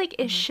I feel like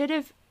it should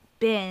have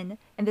been,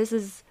 and this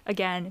is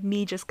again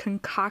me just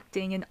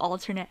concocting an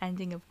alternate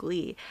ending of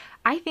Glee,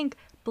 I think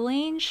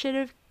Blaine should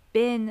have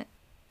been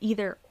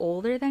either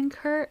older than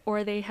Kurt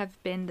or they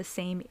have been the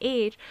same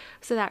age,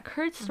 so that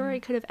Kurt's story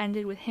could have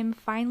ended with him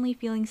finally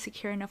feeling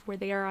secure enough where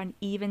they are on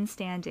even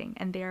standing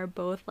and they are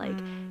both like,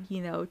 you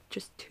know,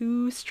 just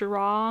two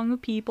strong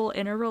people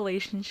in a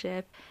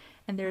relationship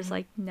and there's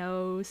like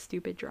no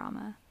stupid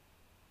drama.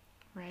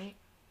 Right.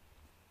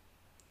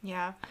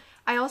 Yeah.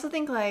 I also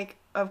think like,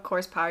 of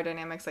course, power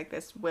dynamics like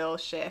this will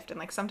shift and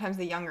like sometimes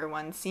the younger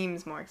one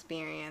seems more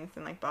experienced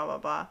and like blah blah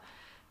blah.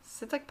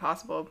 So it's like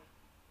possible,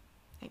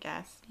 I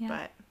guess. Yeah.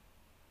 But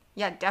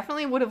yeah,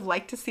 definitely would have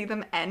liked to see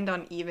them end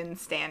on even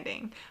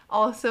standing.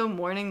 Also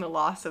mourning the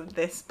loss of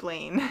this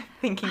Blaine,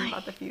 thinking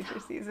about the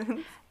future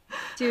seasons.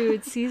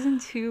 Dude, season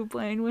 2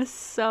 Blaine was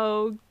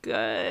so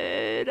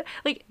good.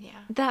 Like,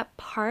 that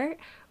part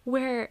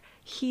where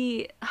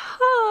he,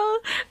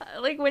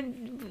 like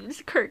when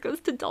Kurt goes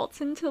to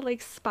Dalton to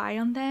like spy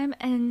on them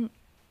and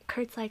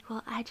Kurt's like,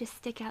 well, I just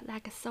stick out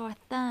like a sore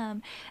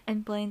thumb.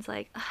 And Blaine's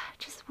like,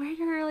 just wear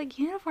your like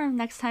uniform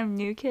next time,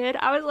 new kid.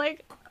 I was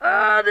like,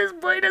 oh, this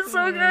Blaine is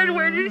so good.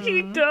 Where did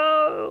he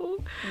go?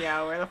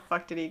 Yeah, where the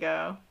fuck did he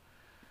go?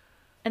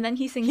 And then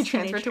he sings He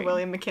transferred to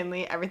William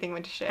McKinley. Everything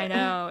went to shit. I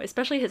know,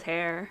 especially his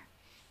hair.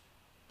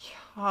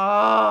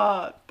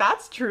 Oh,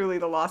 that's truly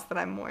the loss that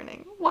I'm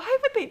mourning. Why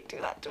would they do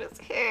that to his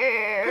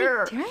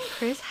hair? Like, Darren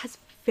Criss has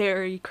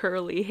very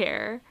curly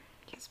hair.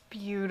 He has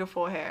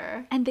beautiful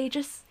hair. And they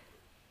just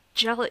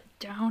gel it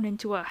down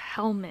into a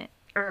helmet.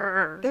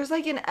 Urgh. There's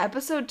like an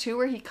episode 2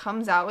 where he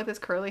comes out with his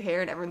curly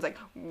hair and everyone's like,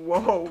 whoa,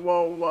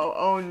 whoa, whoa,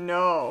 oh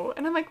no.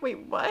 And I'm like, wait,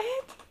 what?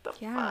 The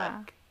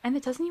fuck? And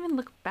it doesn't even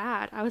look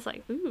bad. I was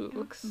like, ooh, It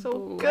looks so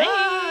Blaine.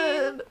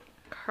 good.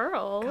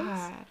 Curls.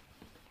 God.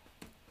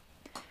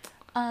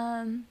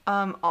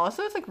 Um,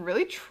 Also, it's like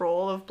really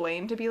troll of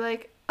Blaine to be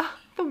like, oh,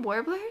 the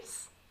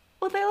Warblers?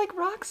 Well, they're like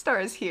rock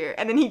stars here.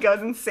 And then he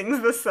goes and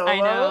sings the solo. I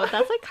know,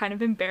 that's like kind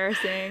of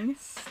embarrassing.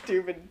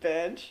 Stupid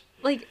bitch.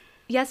 Like,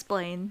 yes,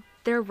 Blaine,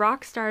 they're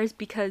rock stars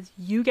because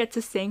you get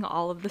to sing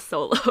all of the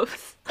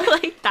solos.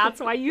 Like, that's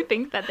why you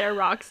think that they're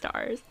rock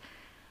stars.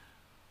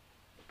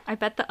 I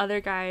bet the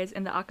other guys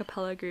in the a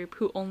cappella group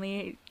who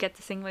only get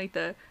to sing like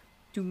the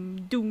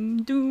doom,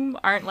 doom, doom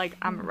aren't like,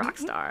 I'm a rock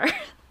star.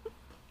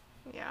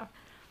 Yeah.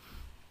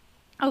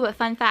 Oh, but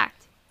fun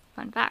fact.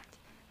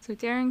 So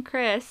Darren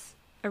Criss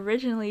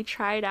originally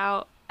tried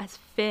out as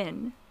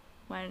Finn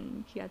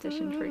when he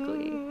auditioned for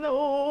Glee.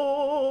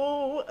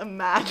 No,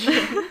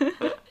 imagine.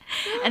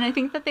 And I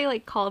think that they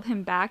like called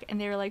him back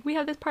and they were like, we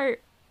have this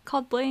part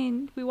called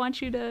Blaine. We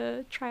want you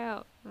to try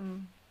out.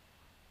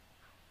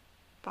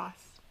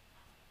 Boss.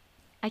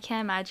 I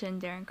can't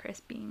imagine Darren Criss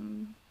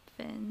being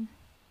Finn.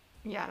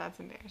 Yeah, that's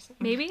embarrassing.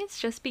 Maybe it's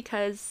just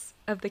because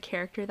of the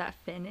character that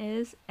Finn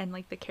is and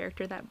like the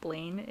character that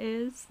Blaine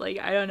is. Like,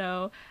 I don't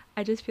know.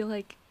 I just feel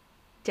like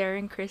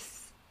Darren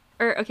Criss,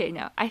 or okay,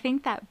 no. I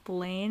think that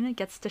Blaine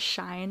gets to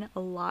shine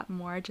a lot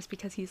more just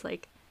because he's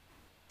like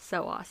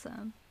so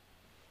awesome.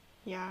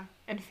 Yeah.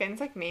 And Finn's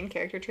like main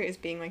character trait is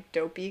being like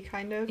dopey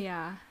kind of.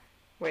 Yeah.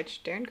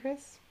 Which Darren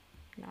Criss,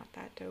 not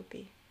that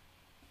dopey.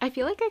 I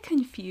feel like I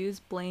confuse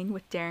Blaine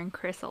with Darren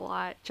Criss a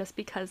lot just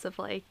because of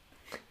like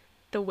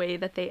the way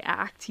that they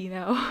act, you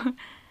know.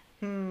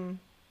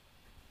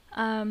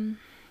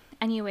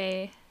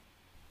 Anyway,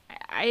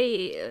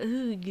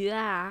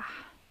 yeah,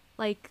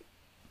 like,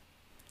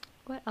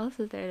 what else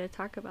is there to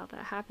talk about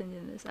that happened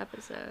in this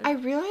episode? I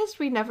realized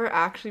we never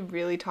actually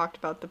really talked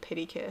about the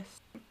pity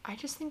kiss. I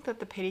just think that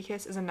the pity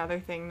kiss is another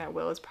thing that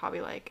Will is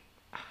probably like,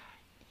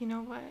 you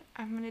know what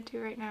I'm gonna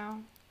do right now?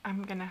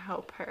 I'm gonna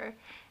help her.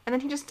 And then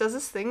he just does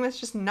this thing that's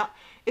just not,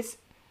 it's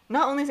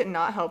not only is it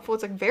not helpful,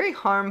 it's like very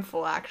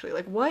harmful actually.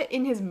 Like what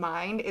in his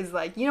mind is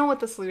like, you know what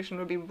the solution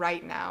would be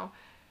right now?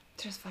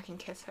 To just fucking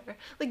kiss her.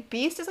 Like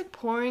Beiste is like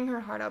pouring her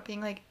heart out being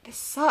like, this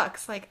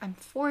sucks. Like I'm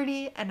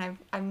 40 and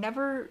I've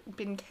never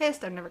been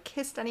kissed. I've never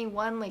kissed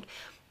anyone. Like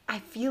I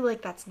feel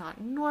like that's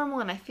not normal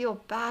and I feel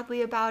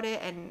badly about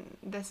it and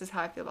this is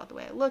how I feel about the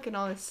way I look and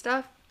all this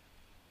stuff.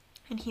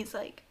 And he's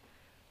like,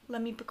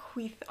 let me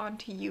bequeath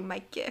onto you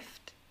my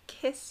gift.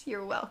 Kiss,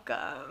 you're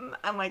welcome.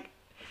 I'm like,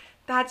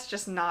 that's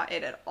just not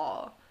it at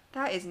all.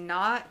 That is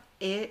not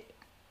it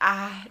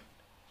at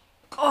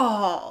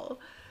all.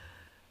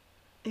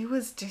 It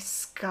was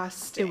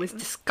disgusting. It was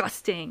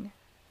disgusting.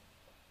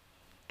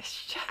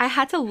 Just... I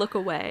had to look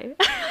away.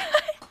 when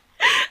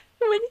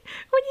he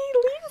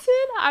leans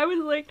in, I was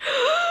like,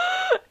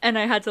 and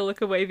I had to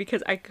look away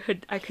because I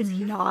could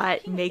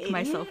not make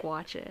myself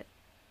watch it.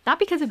 Not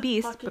because of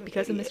Beiste, but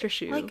because of Mr.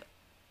 Shu. Like,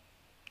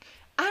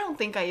 I don't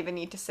think I even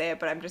need to say it,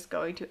 but I'm just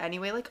going to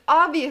anyway. Like,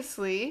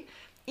 obviously,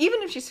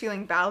 even if she's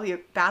feeling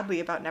badly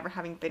about never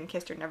having been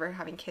kissed or never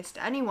having kissed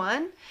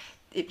anyone,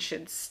 it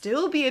should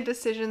still be a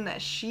decision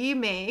that she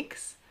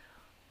makes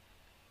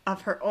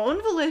of her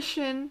own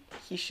volition.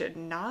 He should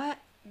not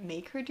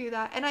make her do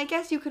that. And I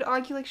guess you could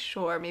argue, like,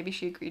 sure, maybe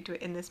she agreed to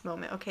it in this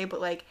moment, okay?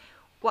 But, like,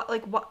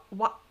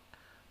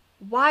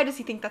 why does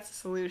he think that's the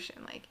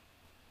solution? Like,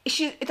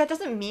 that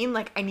doesn't mean,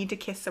 like, I need to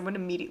kiss someone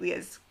immediately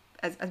as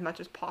much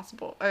as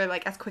possible, or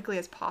like as quickly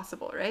as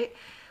possible, right?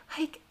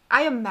 Like,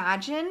 I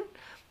imagine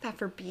that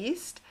for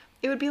Beiste,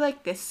 it would be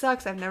like, this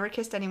sucks, I've never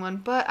kissed anyone,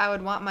 but I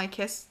would want my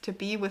kiss to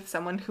be with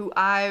someone who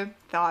I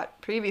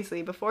thought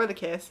previously, before the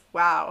kiss,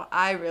 wow,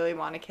 I really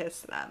want to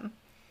kiss them.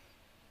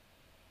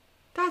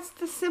 That's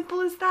as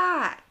simple as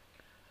that.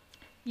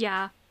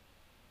 Yeah.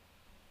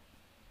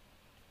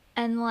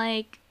 And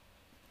like,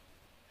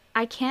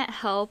 I can't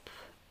help...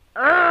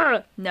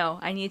 No,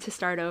 I need to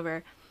start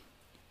over.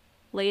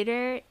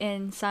 Later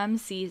in some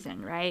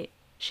season, right?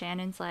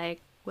 Shannon's like,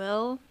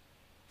 Will,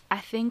 I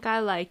think I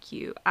like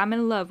you. I'm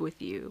in love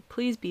with you.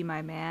 Please be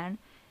my man.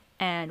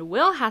 And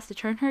Will has to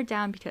turn her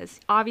down because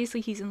obviously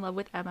he's in love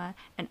with Emma.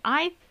 And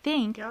I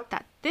think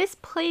that this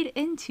played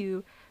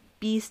into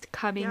Beiste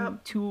coming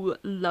to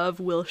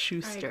love Will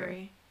Schuester. I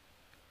agree.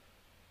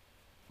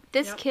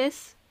 This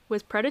kiss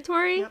was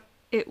predatory.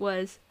 It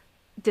was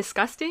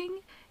disgusting.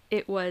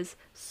 It was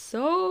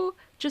so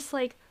just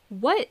like,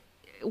 what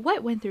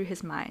went through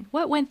his mind?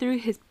 What went through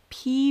his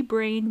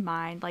pea-brain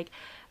mind? Like,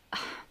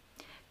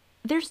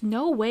 there's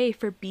no way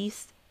for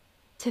Beiste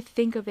to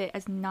think of it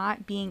as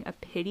not being a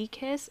pity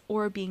kiss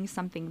or being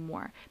something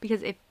more.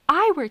 Because if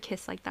I were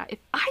kissed like that, if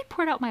I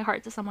poured out my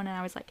heart to someone and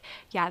I was like,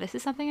 yeah, this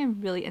is something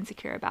I'm really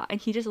insecure about, and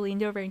he just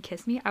leaned over and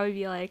kissed me, I would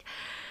be like,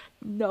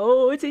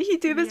 no, did he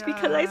do this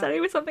because I said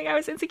it was something I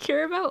was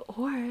insecure about?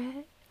 Or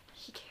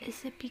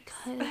is it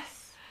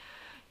because...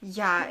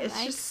 Yeah,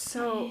 it's just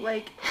so,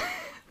 like...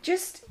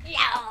 Just,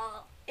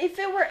 if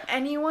it were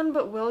anyone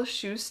but Will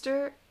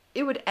Schuester,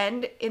 it would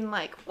end in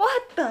like,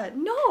 what the?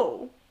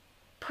 No.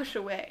 push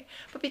away.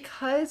 But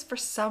because for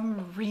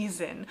some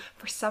reason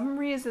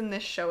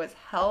this show is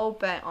hell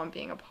bent on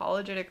being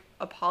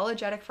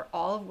apologetic for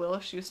all of Will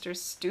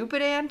Schuester's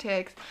stupid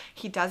antics,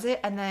 he does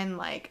it, and then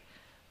like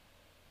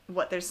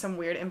there's some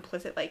weird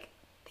implicit like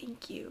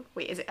thank you.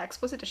 Wait, is it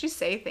explicit? Does she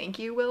say thank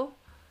you, Will?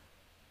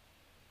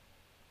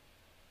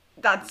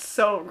 That's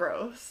so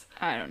gross.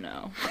 I don't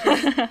know.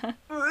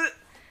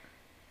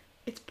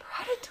 It's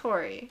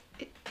predatory.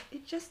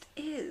 It just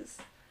is.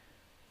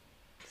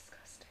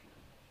 Disgusting.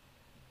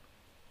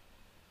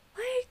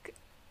 Like,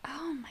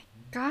 oh my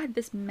god,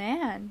 this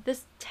man.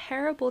 This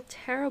terrible,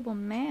 terrible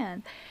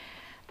man.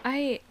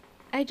 I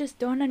just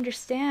don't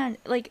understand.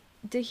 Like,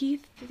 did he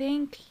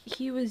think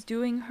he was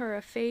doing her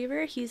a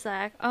favor? He's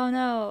like, oh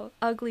no,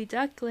 ugly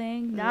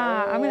duckling.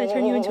 Nah, I'm gonna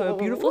turn you into a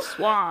beautiful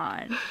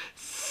swan.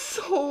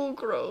 So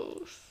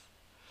gross.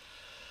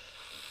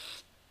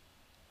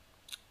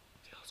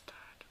 Feels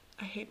bad.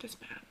 I hate this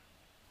man.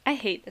 I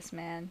hate this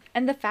man.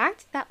 And the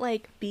fact that,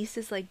 like, Beiste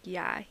is like,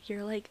 yeah,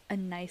 you're, like, a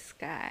nice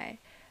guy.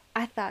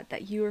 I thought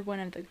that you were one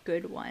of the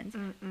good ones.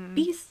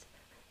 Beiste,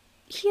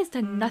 he has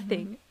done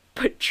nothing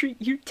but treat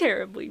you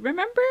terribly.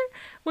 Remember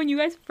when you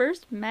guys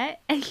first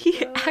met and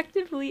he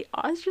actively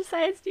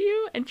ostracized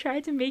you and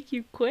tried to make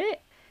you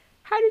quit?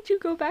 How did you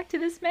go back to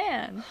this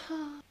man?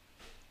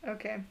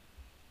 Okay.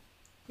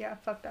 Yeah,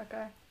 fuck that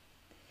guy.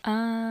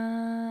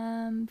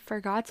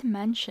 Forgot to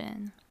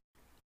mention.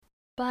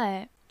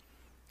 But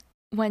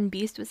when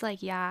Beiste was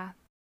like, yeah,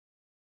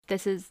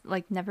 this is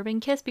like never been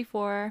kissed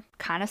before,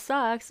 kind of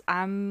sucks.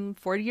 I'm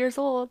 40 years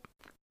old.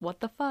 What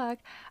the fuck?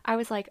 I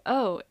was like,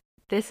 oh,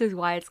 this is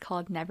why it's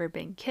called Never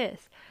Been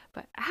Kissed.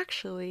 But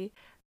actually,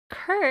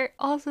 Kurt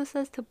also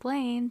says to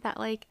Blaine that,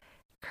 like,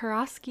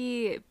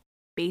 Karofsky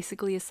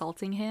basically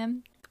assaulting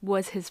him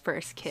was his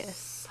first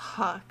kiss.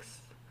 Sucks.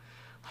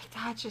 Like,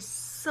 that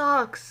just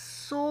sucks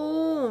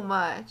so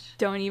much.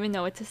 Don't even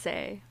know what to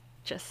say.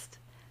 Just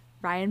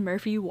Ryan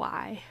Murphy,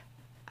 why?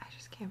 I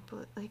just can't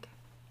believe, like,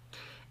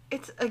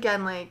 it's,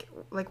 again, like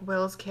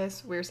Will's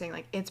kiss, we were saying,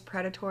 like, it's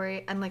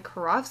predatory, and, like,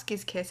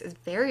 Karofsky's kiss is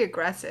very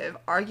aggressive,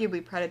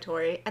 arguably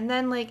predatory, and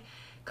then, like,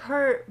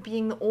 Kurt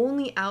being the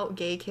only out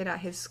gay kid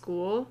at his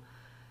school,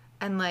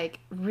 and, like,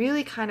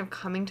 really kind of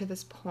coming to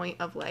this point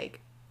of,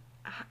 like,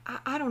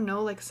 I don't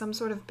know, like, some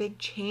sort of big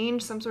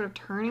change, some sort of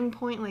turning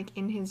point, like,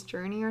 in his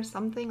journey or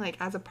something, like,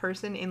 as a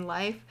person in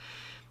life,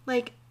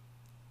 like,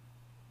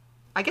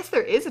 I guess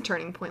there is a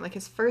turning point, like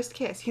his first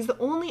kiss. He's the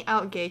only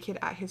out gay kid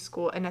at his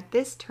school, and at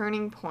this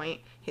turning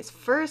point, his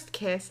first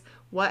kiss,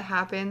 what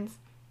happens?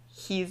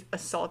 He's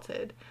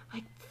assaulted.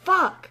 Like,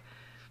 fuck!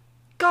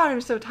 God,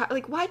 I'm so tired.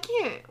 Like, why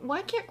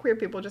can't queer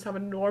people just have a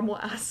normal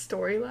ass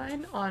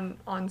storyline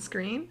on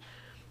screen?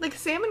 Like,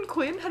 Sam and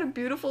Quinn had a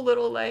beautiful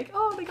little, like,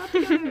 oh, they got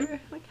together.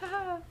 Like,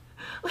 ah.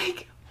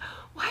 Like,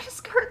 why does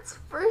Kurt's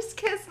first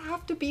kiss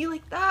have to be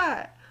like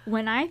that?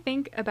 When I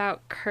think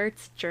about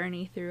Kurt's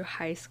journey through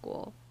high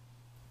school,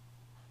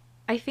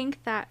 I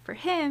think that for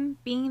him,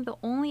 being the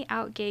only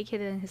out gay kid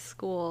in his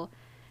school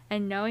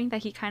and knowing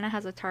that he kind of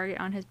has a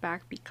target on his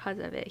back because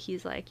of it,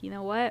 he's like, you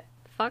know what?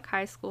 Fuck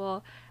high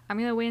school. I'm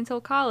going to wait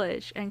until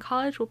college, and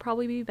college will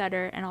probably be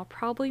better, and I'll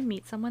probably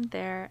meet someone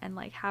there and,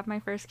 like, have my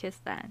first kiss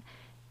then.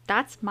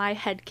 That's my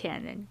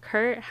headcanon.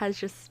 Kurt has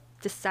just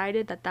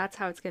decided that that's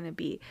how it's going to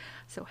be.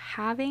 So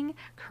having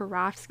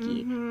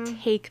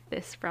Karofsky take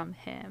this from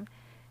him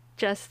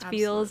just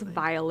feels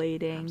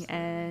violating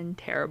and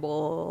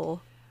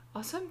terrible.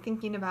 Also, I'm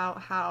thinking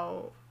about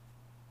how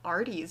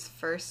Artie's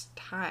first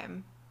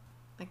time,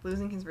 like,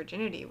 losing his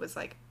virginity was,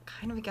 like,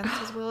 kind of against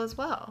his will as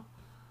well.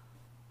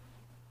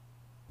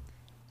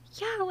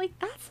 Yeah, like,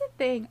 that's the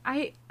thing.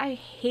 I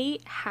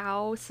hate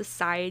how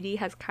society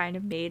has kind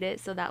of made it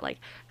so that, like,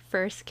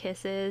 first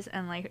kisses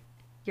and, like,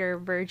 your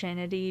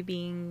virginity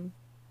being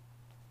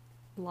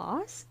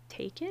lost,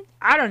 taken?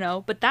 I don't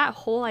know, but that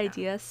whole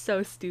idea is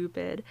so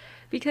stupid.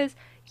 Because,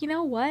 you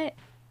know what?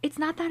 It's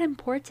not that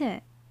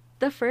important.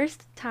 The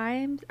first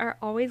times are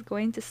always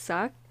going to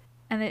suck,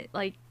 and it,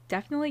 like,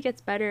 definitely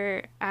gets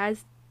better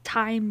as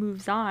time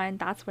moves on.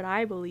 That's what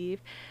I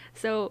believe.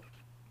 So,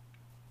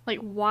 like,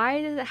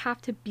 why does it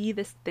have to be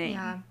this thing?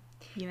 Yeah.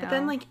 You know? But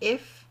then, like,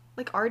 if,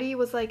 like, Artie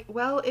was like,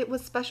 well, it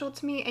was special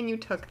to me and you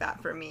took that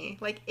from me.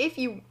 Like,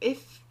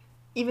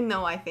 even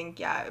though I think,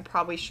 yeah, it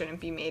probably shouldn't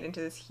be made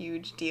into this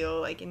huge deal,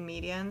 like, in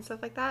media and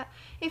stuff like that,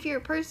 if you're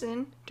a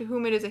person to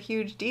whom it is a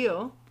huge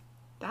deal,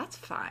 that's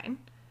fine.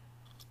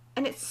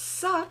 And it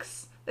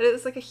sucks that it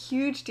was, like, a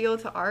huge deal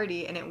to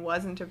Artie and it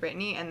wasn't to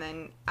Brittany, and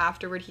then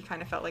afterward he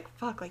kind of felt like,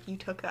 fuck, like, you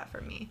took that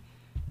from me.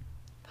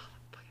 Oh,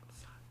 that fucking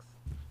sucks.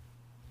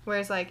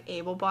 Whereas, like,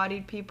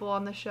 able-bodied people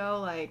on the show,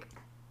 like,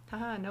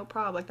 haha, no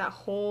problem. Like, that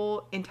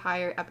whole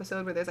entire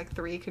episode where there's, like,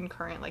 3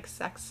 concurrent, like,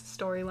 sex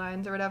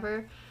storylines or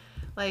whatever,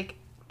 like,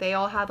 they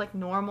all had, like,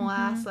 normal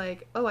ass,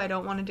 like, oh, I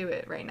don't want to do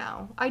it right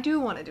now. I do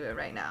want to do it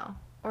right now.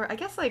 Or I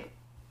guess, like,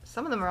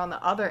 some of them are on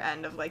the other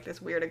end of, like,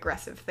 this weird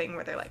aggressive thing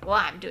where they're like, well,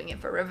 I'm doing it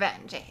for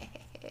revenge.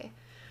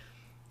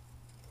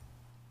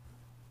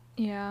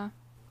 Yeah.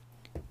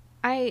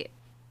 I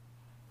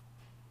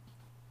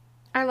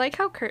I like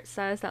how Kurt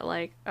says that,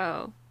 like,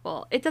 oh,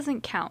 well, it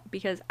doesn't count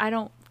because I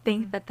don't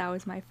think Mhm. that that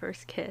was my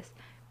first kiss.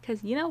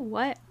 Because you know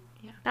what?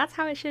 Yeah. That's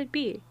how it should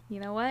be. You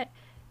know what?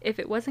 If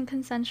it wasn't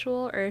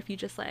consensual or if you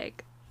just,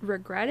 like,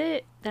 regret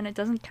it, then it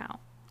doesn't count.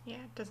 Yeah,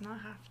 it does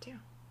not have to.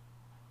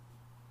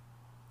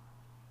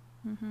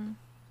 Mm-hmm.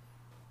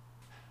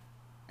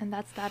 And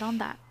that's that on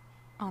that.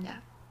 On Yeah.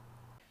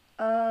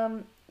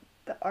 that.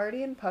 The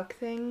Artie and Puck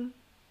thing.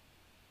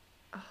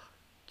 Oh,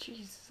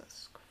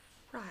 Jesus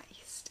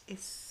Christ,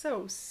 is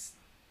so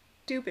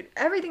stupid.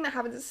 Everything that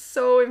happens is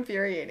so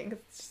infuriating.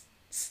 It's just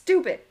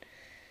stupid.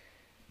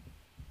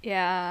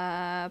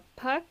 Yeah,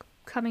 Puck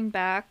coming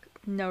back,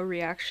 no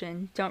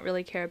reaction. Don't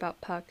really care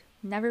about Puck.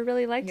 Never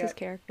really liked his Yep.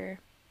 character.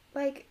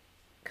 Like,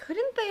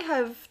 couldn't they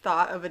have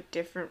thought of a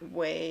different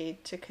way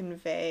to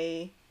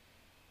convey,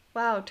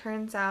 wow,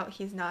 turns out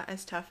he's not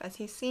as tough as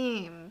he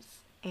seems,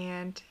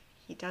 and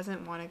he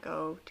doesn't want to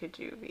go to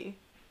juvie?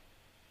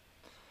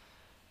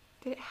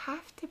 Did it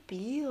have to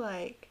be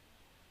like,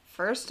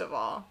 first of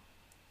all,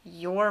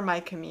 you're my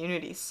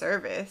community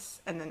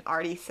service, and then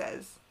Artie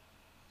says,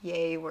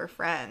 yay, we're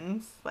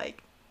friends?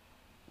 Like,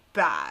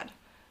 bad.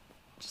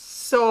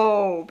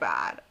 So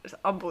bad. It's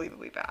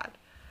unbelievably bad.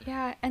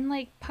 Yeah, and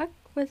like Puck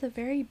was a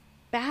very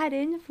bad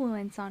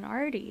influence on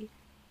Artie.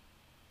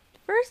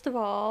 First of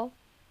all,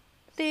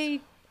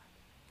 they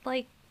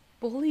like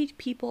bullied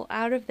people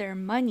out of their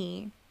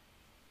money.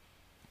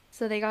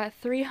 So they got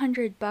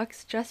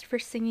 $300 just for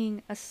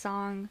singing a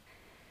song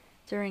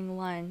during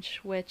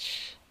lunch,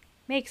 which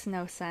makes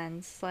no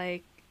sense.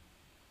 Like,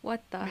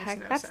 what the Makes heck?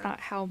 no That's sense. not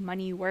how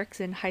money works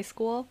in high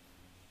school.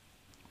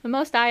 The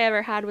most I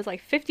ever had was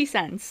like 50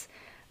 cents.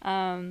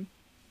 Um,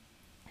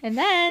 and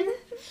then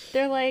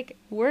they're like,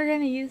 we're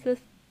going to use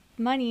this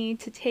money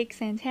to take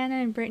Santana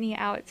and Brittany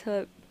out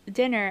to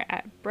dinner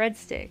at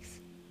Breadsticks.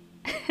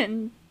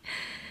 and,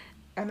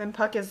 And then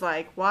Puck is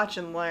like, watch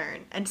and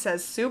learn, and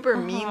says super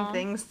mean uh-huh.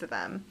 things to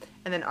them.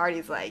 And then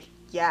Artie's like,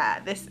 yeah,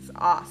 this is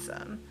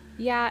awesome.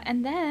 Yeah,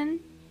 and then,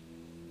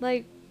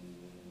 like,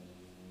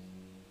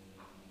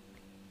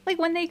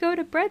 when they go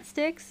to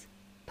Breadsticks,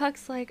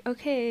 Puck's like,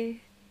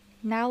 okay,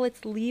 now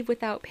let's leave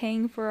without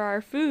paying for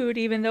our food,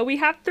 even though we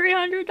have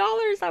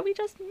 $300 that we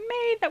just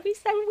made that we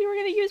said we were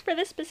going to use for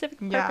this specific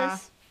Yeah.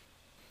 purpose.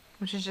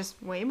 Which is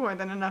just way more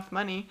than enough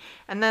money.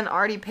 And then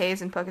Artie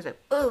pays, and Puck is like,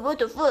 oh, what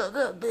the fuck?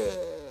 Bleh.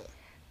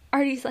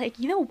 Artie's like,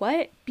 you know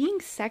what? Being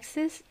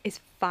sexist is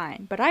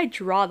fine, but I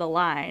draw the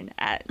line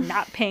at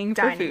not paying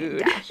for Dining and food.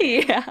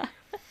 dashing. Yeah.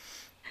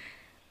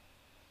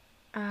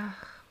 Ugh.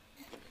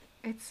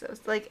 It's so,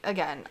 like,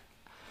 again,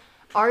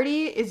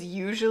 Artie is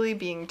usually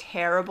being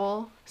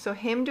terrible. So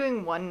him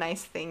doing one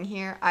nice thing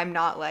here, I'm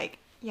not like,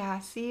 yeah,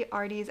 see,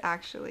 Artie's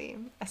actually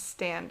a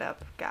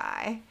stand-up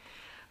guy.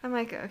 I'm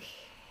like,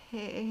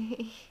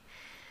 okay,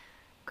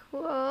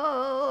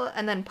 cool.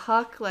 And then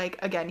Puck, like,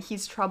 again,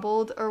 he's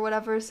troubled or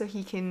whatever, so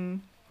he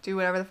can do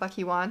whatever the fuck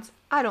he wants.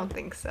 I don't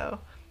think so.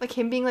 Like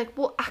him being like,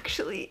 well,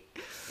 actually,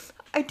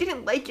 I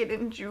didn't like it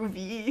in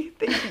juvie.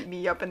 They beat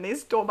me up and they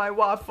stole my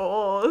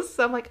waffles.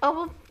 So I'm like, oh,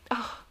 well,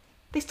 oh,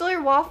 they stole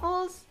your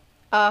waffles?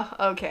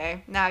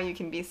 Okay. Now you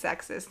can be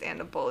sexist and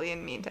a bully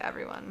and mean to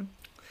everyone.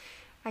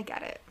 I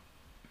get it.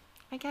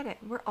 I get it.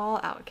 We're all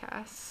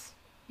outcasts.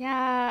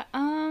 Yeah,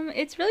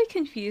 it's really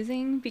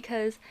confusing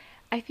because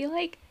I feel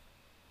like,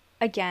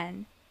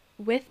 again,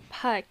 with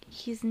Puck,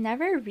 he's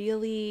never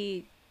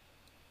really,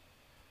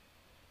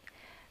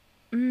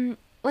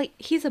 like,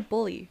 he's a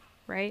bully,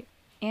 right?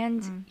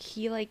 And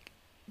he, like,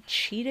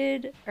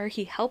 cheated, or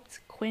he helped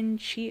Quinn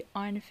cheat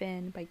on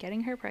Finn by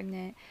getting her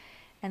pregnant,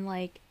 and,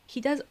 like, he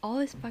does all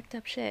this fucked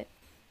up shit,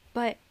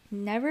 but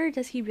never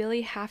does he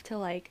really have to,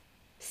 like,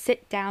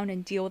 sit down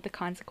and deal with the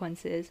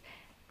consequences.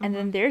 And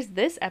then there's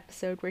this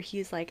episode where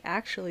he's like,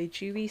 actually,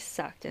 Juvie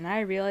sucked, and I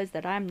realized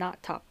that I'm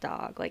not top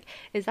dog. Like,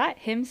 is that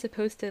him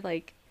supposed to,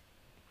 like,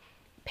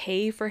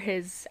 pay for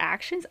his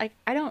actions? I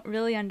don't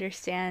really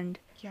understand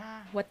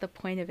Yeah. what the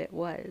point of it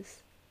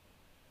was.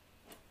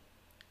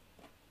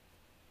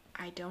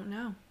 I don't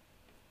know.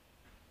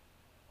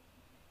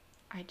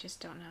 I just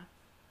don't know.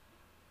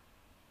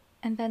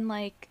 And then,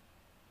 like,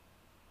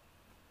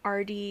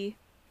 Artie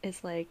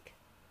is like,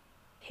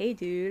 hey,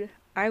 dude,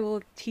 I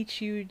will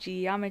teach you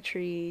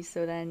geometry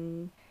so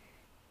then,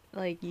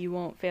 like, you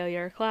won't fail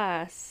your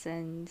class,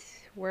 and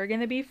we're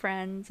gonna be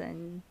friends,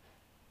 and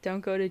don't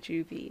go to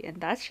juvie.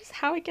 And that's just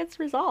how it gets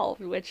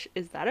resolved, which,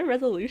 is that a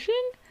resolution?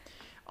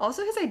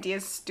 Also, his idea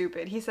is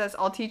stupid. He says,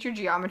 I'll teach you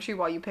geometry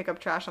while you pick up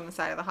trash on the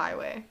side of the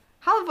highway.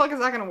 How the fuck is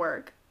that gonna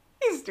work?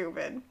 He's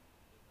stupid.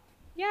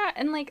 Yeah,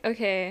 and, like,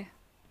 okay,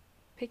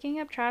 picking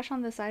up trash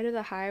on the side of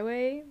the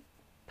highway,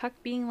 Puck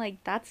being like,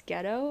 that's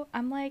ghetto,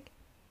 I'm like,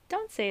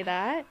 don't say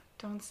that.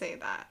 Don't say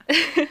that.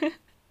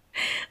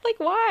 Like,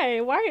 why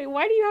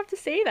do you have to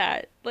say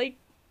that? Like,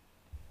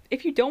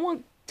 if you don't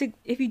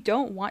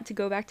want to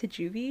go back to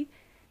juvie,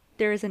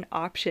 there is an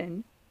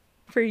option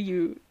for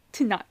you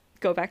to not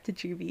go back to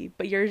juvie,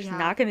 but you're just Yeah.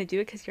 not gonna do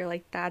it because you're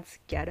like, that's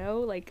ghetto.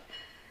 Like,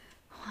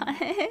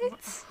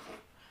 what?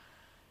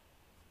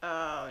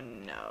 Oh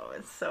no,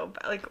 it's so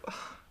bad. Like,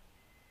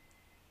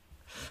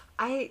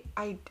 I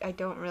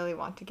don't really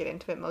want to get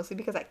into it, mostly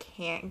because I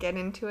can't get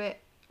into it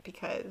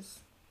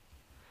because,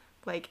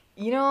 like,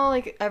 you know,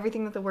 like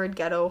everything that the word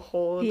ghetto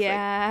holds,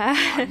 Yeah.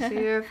 like,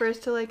 obviously it refers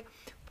to like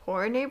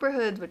poor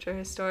neighborhoods, which are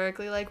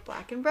historically like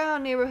black and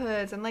brown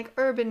neighborhoods, and like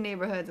urban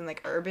neighborhoods, and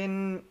like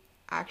urban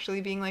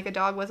actually being like a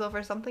dog whistle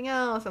for something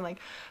else, and like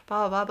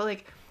blah blah blah. But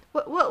like,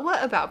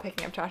 what about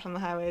picking up trash on the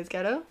highway is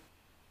ghetto?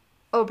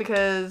 Oh,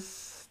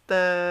 because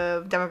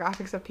the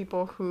demographics of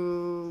people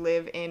who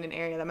live in an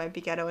area that might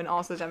be ghetto, and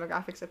also the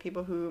demographics of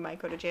people who might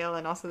go to jail,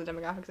 and also the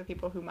demographics of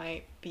people who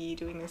might be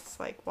doing this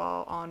like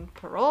while on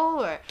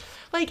parole, or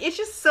like it's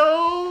just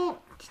so,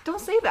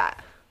 don't say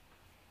that.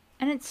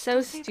 And it's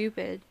so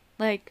stupid.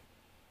 Like,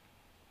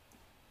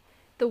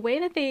 the way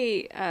that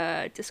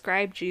they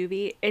describe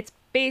juvie, it's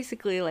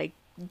basically like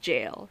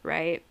jail,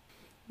 right?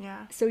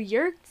 Yeah. So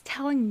you're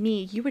telling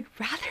me you would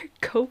rather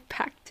go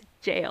back to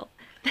jail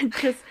than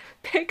just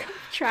pick up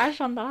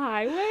trash on the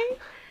highway?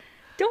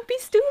 Don't be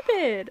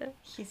stupid.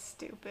 He's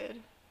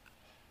stupid.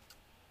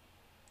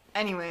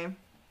 Anyway,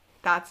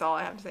 that's all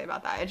I have to say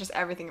about that. It just,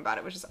 everything about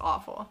it was just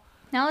awful.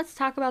 Now let's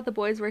talk about the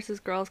boys versus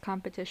girls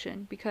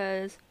competition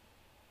because,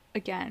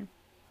 again,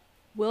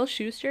 Will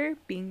Schuester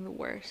being the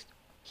worst.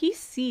 He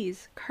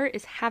sees Kurt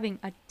is having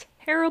a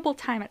terrible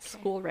time at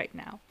school right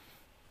now.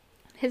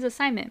 His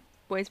assignment,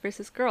 boys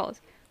versus girls.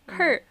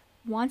 Kurt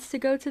wants to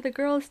go to the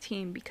girls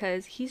team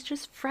because he's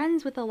just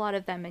friends with a lot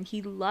of them and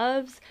he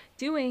loves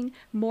doing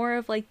more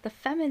of like the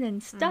feminine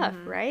stuff,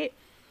 right?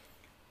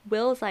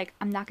 Will's like,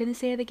 I'm not going to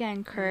say it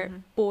again, Kurt,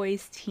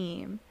 boys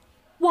team.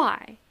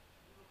 Why?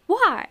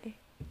 Why?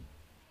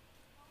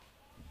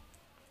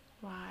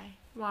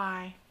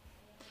 Why?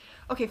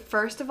 Okay,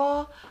 first of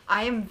all,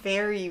 I am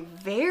very,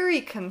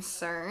 very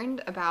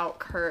concerned about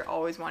Kurt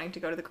always wanting to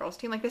go to the girls'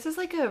 team. Like, this is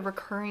like a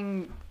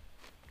recurring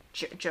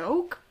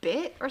joke,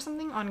 bit, or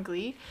something on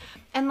Glee.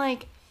 And,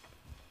 like,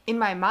 in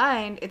my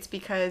mind, it's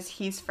because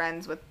he's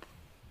friends with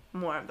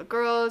more of the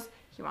girls.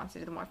 He wants to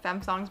do the more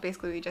femme songs,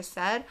 basically what we just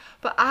said.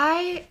 But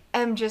I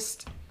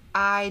just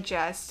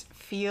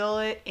feel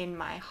it in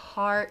my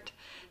heart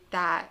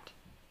that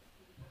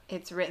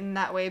it's written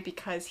that way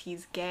because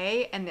he's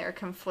gay, and they're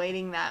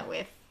conflating that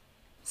with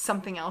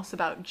something else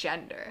about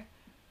gender.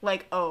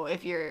 Like, oh,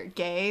 if you're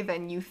gay,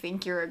 then you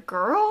think you're a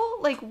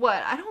girl? Like,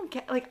 what? I don't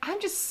get, like,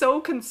 I'm just so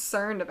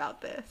concerned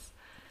about this.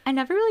 I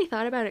never really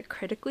thought about it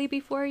critically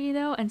before, you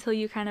know, until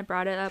you kind of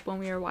brought it up when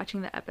we were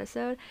watching the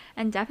episode.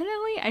 And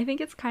definitely, I think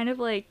it's kind of,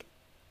 like,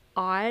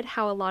 odd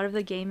how a lot of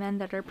the gay men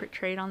that are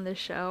portrayed on this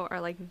show are,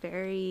 like,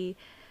 very,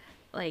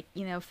 like,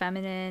 you know,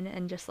 feminine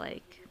and just,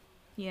 like,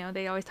 you know,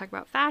 they always talk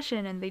about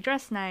fashion and they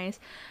dress nice,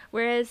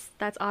 whereas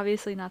that's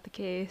obviously not the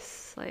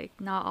case. Like,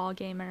 not all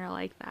gay men are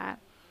like that.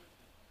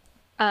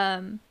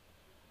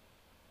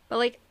 But,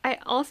 like, I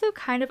also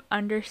kind of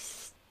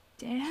understand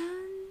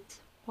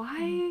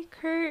why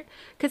Kurt,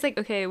 because, like,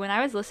 okay, when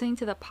I was listening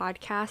to the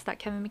podcast that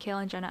Kevin McHale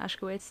and Jenna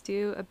Ushkowitz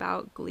do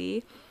about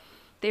Glee,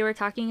 they were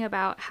talking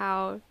about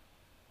how,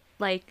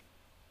 like,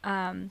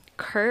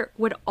 Kurt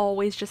would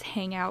always just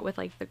hang out with,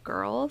 like, the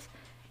girls,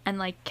 and,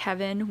 like,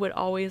 Kevin would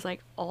always,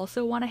 like,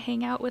 also want to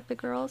hang out with the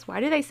girls. Why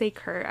did I say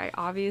Kurt? I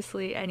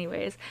obviously,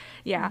 anyways,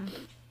 yeah.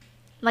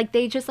 Like,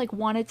 they just, like,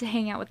 wanted to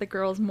hang out with the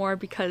girls more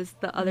because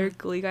the other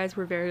Glee guys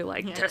were very,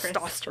 like,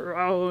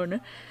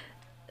 testosterone.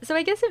 So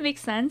I guess it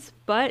makes sense,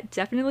 but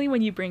definitely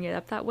when you bring it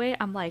up that way,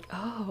 I'm like,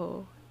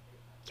 oh,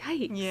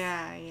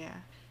 yikes.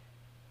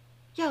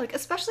 Yeah, like,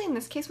 especially in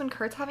this case when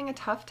Kurt's having a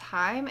tough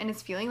time and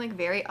is feeling, like,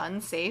 very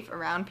unsafe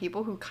around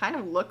people who kind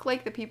of look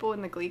like the people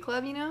in the Glee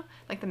Club, you know?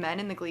 Like, the men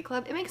in the Glee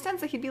Club. It makes sense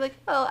that he'd be like,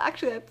 well,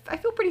 actually, I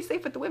feel pretty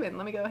safe with the women.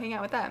 Let me go hang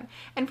out with them.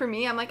 And for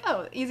me, I'm like,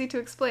 oh, easy to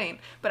explain.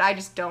 But I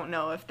just don't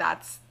know if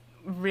that's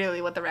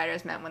really what the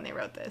writers meant when they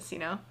wrote this, you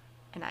know?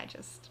 And I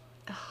just,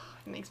 it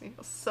makes me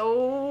feel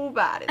so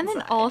bad inside.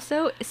 And then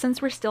also, since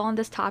we're still on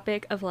this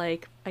topic of,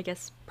 like, I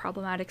guess,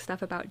 problematic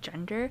stuff about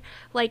gender,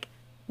 like,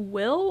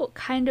 Will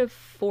kind of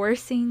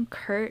forcing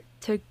Kurt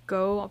to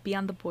go be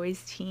on the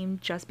boys' team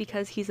just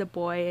because he's a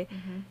boy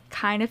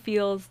kind of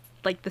feels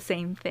like the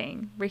same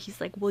thing, where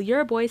he's like, well, you're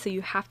a boy, so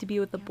you have to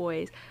be with the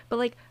boys. But,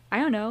 like, I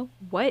don't know,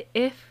 what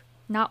if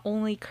not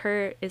only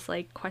Kurt is,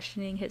 like,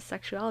 questioning his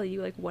sexuality,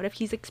 like, what if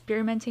he's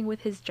experimenting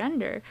with his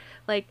gender?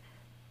 Like,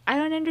 I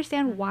don't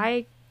understand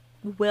why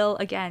Will,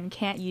 again,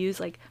 can't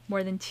use, like,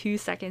 more than 2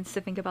 seconds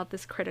to think about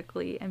this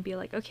critically and be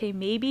like, okay,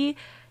 maybe,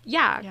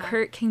 yeah,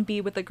 Kurt can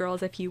be with the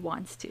girls if he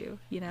wants to,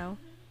 you know?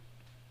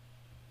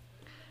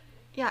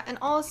 Yeah, and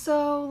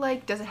also,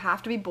 like, does it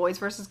have to be boys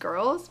versus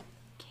girls?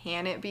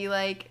 Can it be,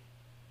 like,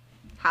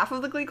 half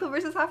of the Glee Club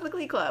versus half of the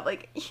Glee Club?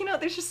 Like, you know,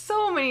 there's just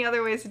so many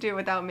other ways to do it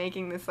without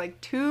making this,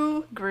 like,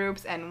 2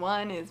 groups and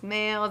one is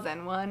males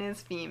and one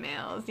is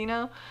females, you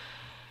know?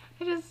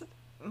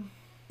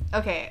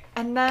 Okay,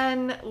 and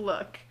then,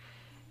 look,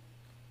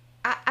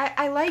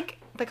 I like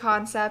the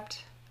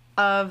concept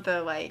of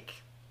the, like,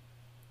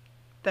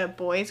 the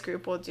boys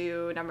group will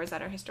do numbers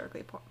that are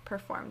historically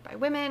performed by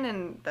women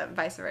and the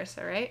vice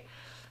versa, right?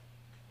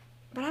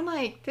 But I'm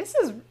like, this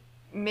is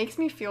makes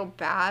me feel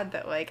bad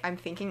that like I'm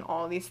thinking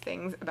all these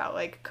things about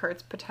like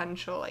Kurt's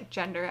potential like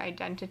gender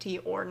identity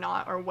or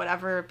not, or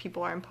whatever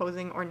people are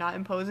imposing or not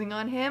imposing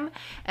on him,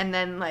 and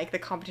then like the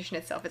competition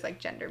itself is like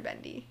gender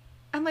bendy.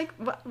 I'm like,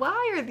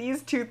 why are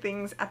these two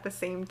things at the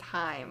same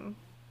time?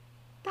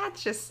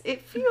 That's just,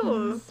 it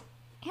feels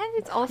And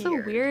it's also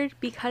weird. weird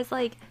because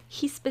like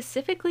he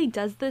specifically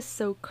does this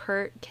so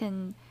Kurt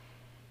can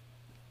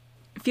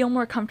feel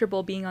more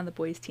comfortable being on the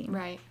boys team.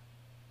 Right.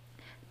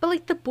 But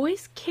like the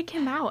boys kick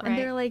him out and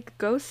Right. they're like,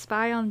 go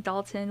spy on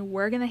Dalton,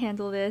 we're gonna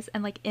handle this.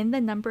 And like in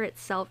the number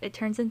itself, it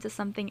turns into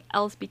something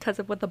else because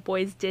of what the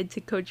boys did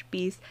to Coach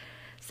Beiste.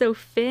 So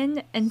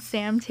Finn and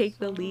Sam take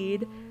the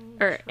lead,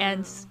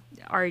 and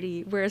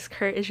Artie, whereas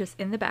Kurt is just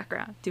in the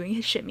background doing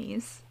his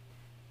shimmies.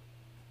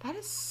 That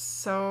is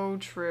so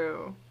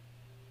true.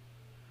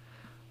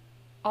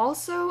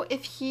 Also,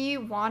 if he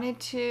wanted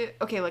to,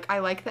 okay, like I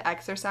like the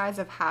exercise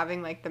of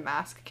having like the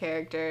masked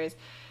characters,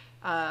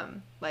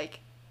 like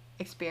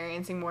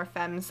experiencing more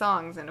femme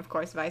songs, and of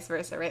course vice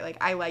versa, right? Like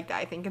I like that.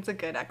 I think it's a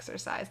good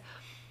exercise.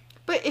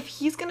 But if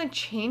he's gonna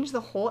change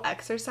the whole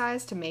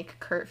exercise to make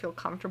Kurt feel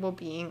comfortable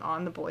being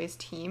on the boys'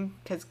 team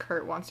because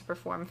Kurt wants to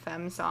perform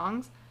femme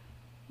songs,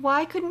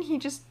 why couldn't he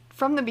just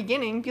from the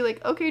beginning be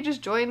like, okay,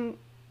 just join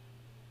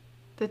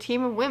the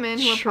team of women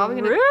who are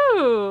probably gonna,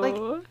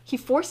 like, he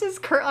forces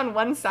Kurt on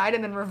one side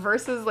and then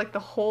reverses like the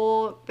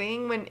whole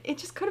thing when it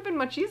just could have been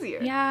much easier.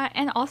 Yeah,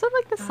 and also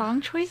like the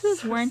song choices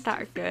so weren't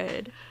that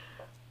good.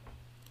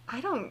 I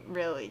don't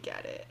really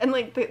get it. And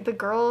like the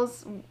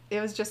girls,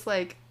 it was just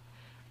like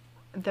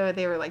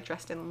they were like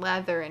dressed in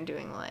leather and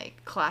doing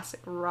like classic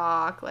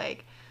rock.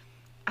 Like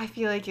I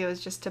feel like it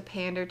was just to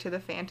pander to the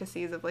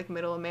fantasies of like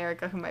middle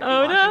America who might be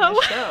watching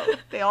this show.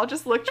 They all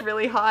just looked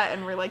really hot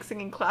and were like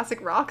singing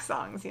classic rock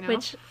songs, you know?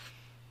 Which,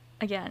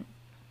 again,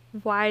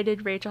 why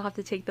did Rachel have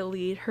to take the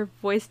lead? Her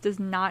voice does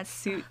not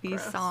suit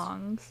these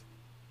songs.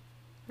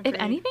 Agreed.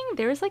 If anything,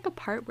 there was like a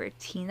part where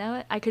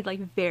Tina, I could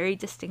like very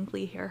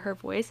distinctly hear her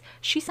voice.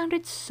 She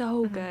sounded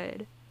so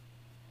good.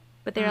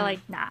 But they're like,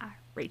 nah,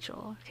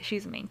 Rachel, because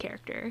she's the main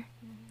character.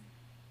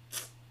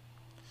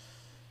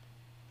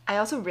 I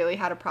also really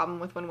had a problem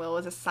with when Will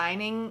was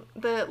assigning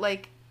the,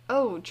 like,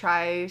 oh,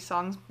 try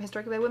songs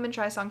historically by women,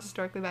 try songs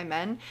historically by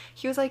men.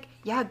 He was like,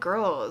 yeah,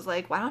 girls,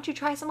 like, why don't you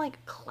try some,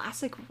 like,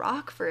 classic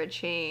rock for a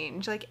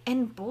change? Like,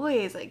 and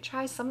boys, like,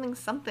 try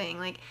something.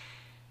 Like,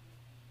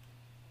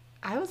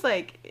 I was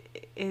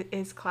like,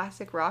 is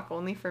classic rock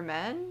only for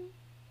men?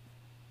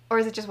 Or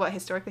is it just what,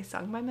 historically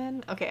sung by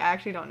men? Okay, I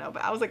actually don't know,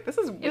 but I was like, this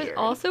is weird. It was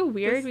also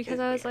weird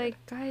because I was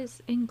like,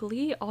 guys, in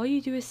Glee, all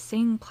you do is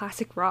sing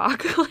classic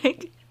rock.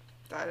 Like...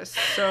 That is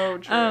so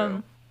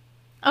true.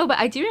 Oh, but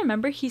I do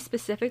remember he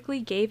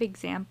specifically gave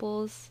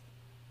examples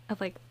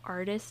of like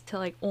artists to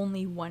like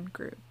only one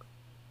group.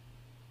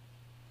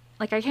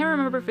 Like I can't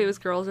remember if it was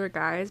girls or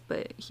guys,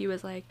 but he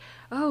was like,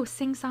 "Oh,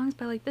 sing songs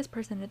by like this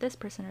person or this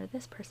person or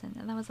this person,"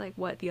 and I was like,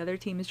 "What? The other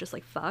team is just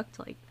like fucked?"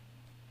 Like,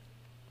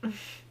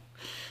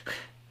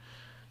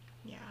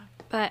 yeah.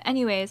 But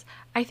anyways,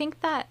 I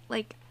think that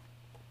like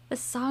the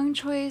song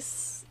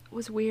choice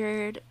was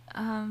weird.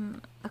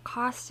 The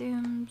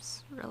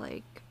costumes were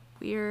like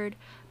weird,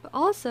 but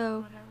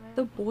also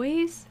the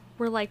boys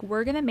were like,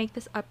 we're gonna make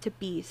this up to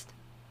Beiste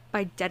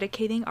by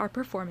dedicating our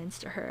performance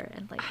to her,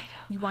 and like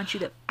we want you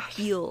to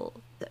feel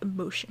the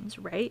emotions,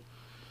 right?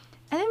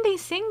 And then they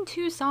sing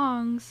two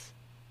songs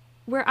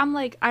where I'm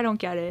like, I don't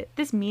get it.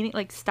 This meaning,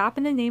 like, Stop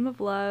in the Name of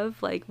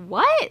Love, like,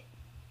 what?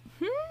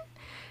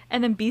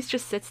 And then Beiste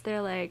just sits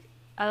there like,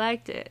 I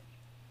liked it.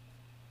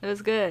 It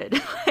was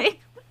good. Like,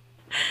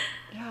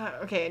 yeah,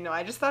 okay, no,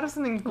 I just thought of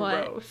something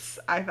What? gross.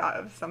 I thought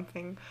of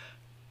something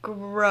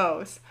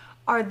gross.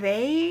 Are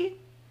they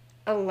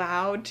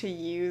allowed to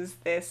use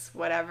this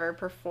whatever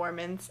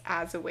performance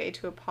as a way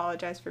to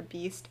apologize for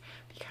Beiste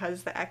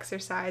because the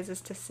exercise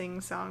is to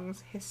sing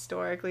songs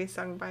historically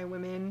sung by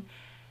women?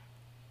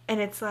 And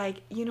it's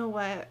like, you know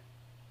what?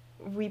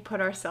 We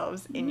put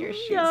ourselves in your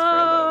shoes for a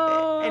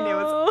little bit, and it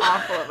was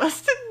awful of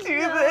us to do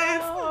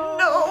this.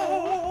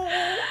 No.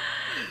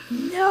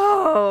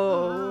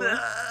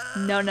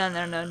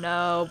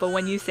 No. But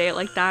when you say it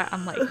like that,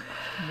 I'm like,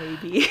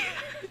 maybe.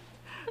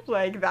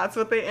 Like, that's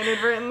what they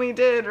inadvertently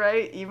did,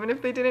 right? Even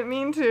if they didn't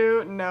mean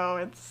to. No,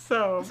 it's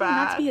so bad.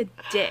 Not to be a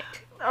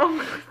dick. Oh,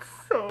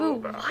 it's so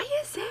But bad. why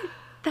is it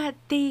that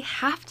they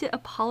have to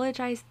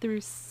apologize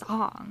through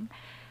song?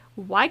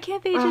 Why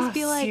can't they just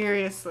be like,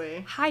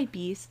 seriously. "Hi,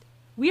 Beiste,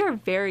 we are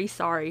very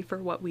sorry for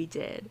what we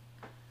did.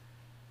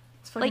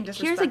 It's fucking Like,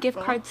 here's a gift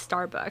disrespectful. card to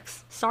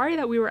Starbucks. Sorry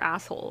that we were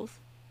assholes."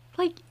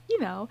 Like, you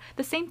know,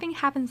 the same thing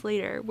happens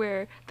later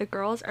where the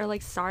girls are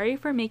like, sorry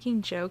for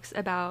making jokes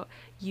about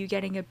you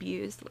getting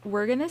abused.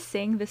 We're gonna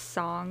sing this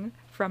song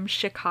from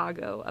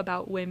Chicago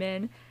about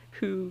women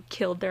who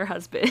killed their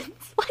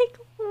husbands. Like,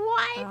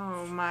 what?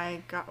 Oh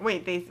my god.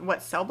 Wait, they,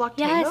 what, Cell Block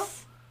Tango?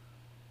 Yes.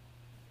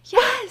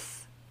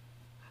 Yes.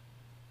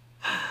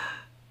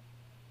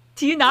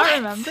 Do you not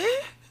remember?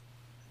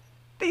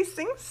 They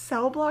sing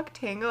Cell Block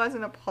Tango as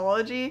an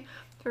apology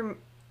for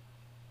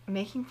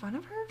making fun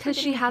of her? Because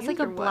she has like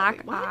a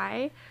black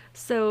eye.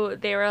 So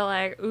they were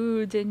like,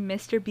 ooh, did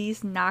Mr.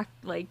 Beast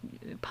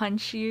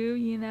punch you,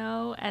 you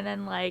know? And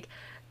then like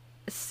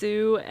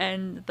Sue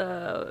and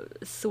the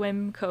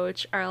swim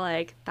coach are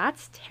like,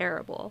 that's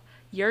terrible.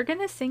 You're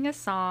gonna sing a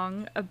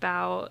song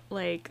about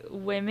like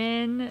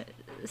women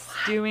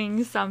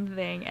doing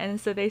something,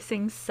 and so they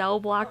sing Cell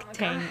Block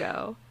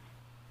Tango.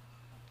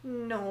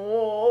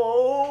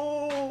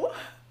 No.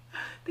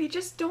 They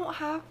just don't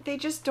have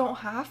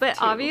But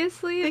to.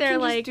 obviously they're can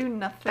like, just do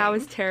nothing. that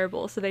was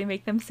terrible, so they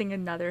make them sing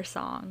another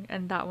song,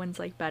 and that one's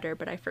like better,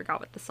 but I forgot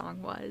what the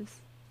song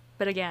was.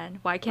 But again,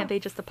 why can't they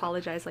just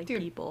apologize like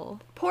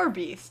people? Poor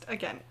Beast,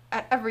 again,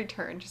 at every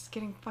turn, just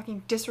getting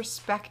fucking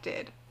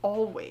disrespected,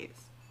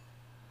 always.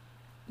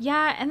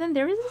 Yeah, and then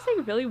there was this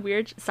like really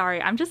weird,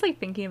 sorry, I'm just like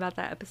thinking about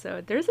that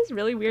episode. There's this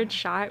really weird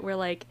shot where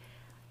like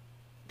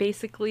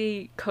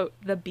basically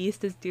the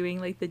Beast is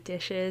doing like the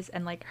dishes,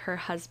 and like her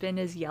husband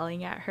is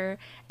yelling at her,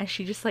 and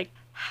she just like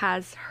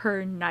has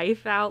her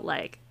knife out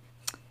like,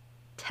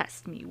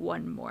 test me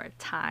one more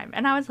time.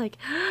 And I was like,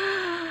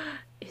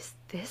 is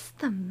this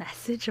the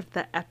message of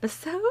the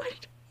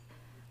episode?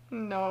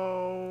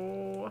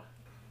 No.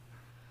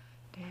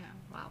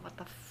 Damn, wow, what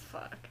the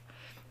fuck.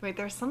 Wait,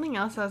 there's something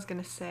else I was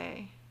gonna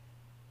say.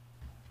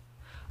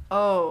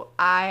 Oh,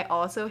 I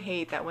also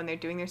hate that when they're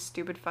doing their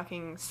stupid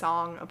fucking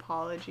song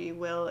apology,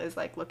 Will is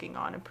like looking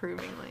on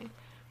approvingly.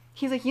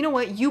 He's like, you know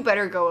what? You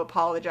better go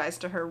apologize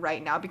to her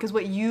right now, because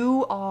what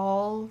you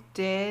all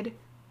did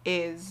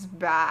is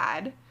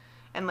bad.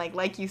 And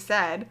like you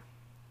said,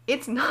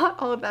 it's not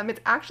all of them.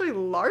 It's actually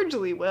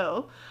largely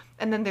Will.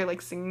 And then they're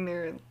like singing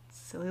their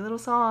silly little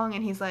song,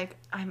 and he's like,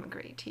 I'm a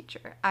great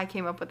teacher. I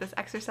came up with this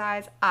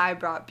exercise. I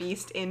brought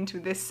Beast into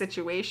this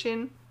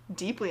situation,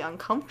 deeply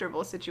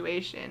uncomfortable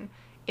situation.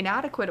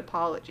 Inadequate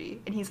apology.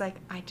 And he's like,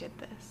 I did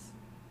this.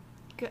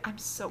 Good. I'm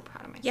so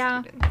proud of my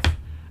students.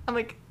 I'm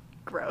like,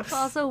 gross. But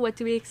also, what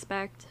do we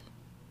expect?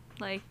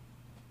 Like,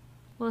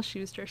 Will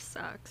Schuester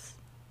sucks.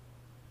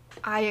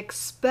 I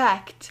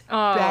expect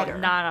better.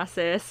 Nah,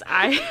 sis.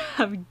 I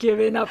have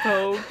given up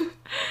hope.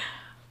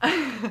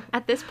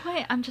 At this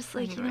point, I'm just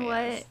like, you know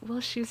what,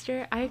 Will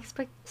Schuester, I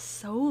expect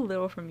so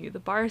little from you. The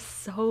bar is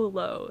so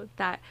low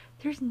that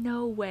there's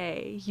no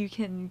way you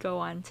can go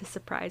on to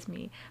surprise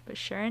me. But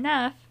sure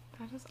enough,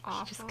 that is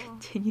awful. He just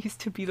continues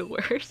to be the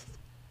worst.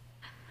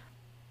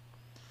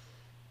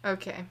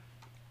 Okay.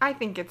 I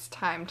think it's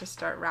time to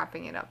start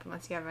wrapping it up,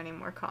 unless you have any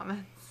more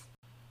comments.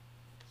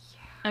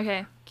 Yeah.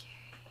 Okay.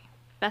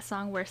 Best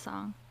song, worst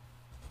song?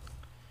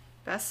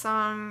 Best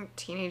song,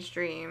 Teenage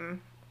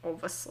Dream,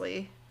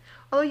 obviously.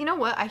 Although, you know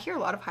what? I hear a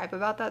lot of hype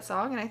about that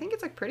song, and I think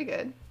it's, like, pretty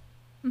good.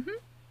 Mm-hmm.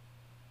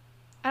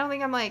 I don't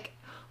think I'm like,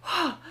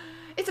 oh,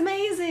 it's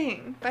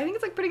amazing! But I think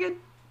it's, like, pretty good.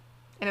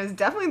 And it was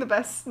definitely the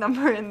best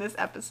number in this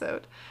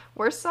episode.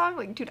 Worst song?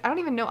 Like, dude, I don't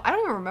even know. I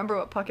don't even remember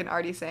what Puck and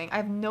Artie sang. I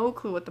have no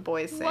clue what the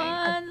boys sang.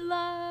 One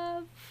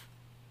love.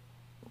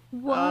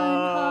 One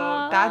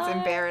heart. That's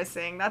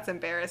embarrassing. That's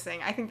embarrassing.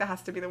 I think that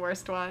has to be the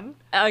worst one.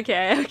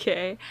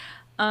 Okay.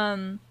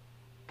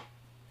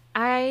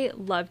 I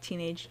love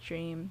Teenage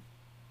Dream.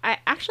 I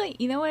actually,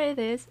 you know what it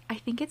is? I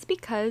think it's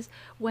because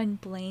when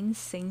Blaine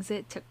sings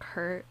it to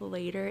Kurt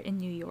later in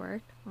New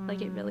York,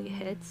 like, it really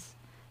hits.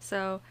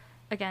 So,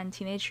 again,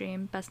 Teenage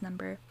Dream, best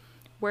number.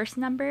 Worst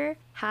number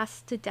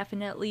has to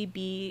definitely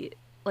be,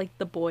 like,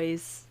 the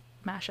boys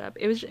mashup.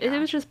 It was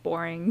just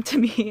boring to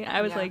me.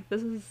 I was like,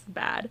 this is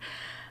bad.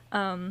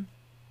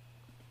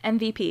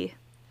 MVP.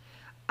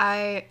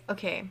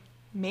 Okay,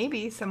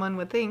 maybe someone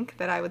would think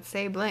that I would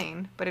say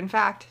Blaine, but in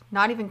fact,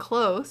 not even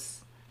close.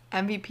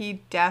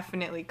 MVP,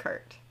 definitely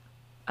Kurt.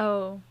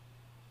 Oh.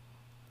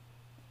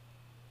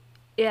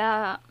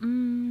 Yeah.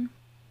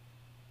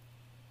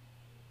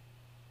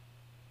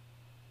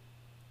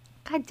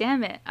 God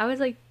damn it. I was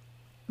like,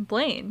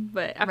 Blaine,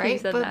 but after you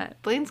said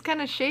that. Blaine's kind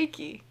of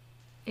shaky.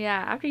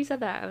 Yeah, after you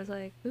said that, I was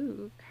like,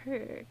 ooh,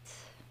 Kurt.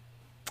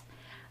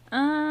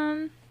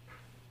 I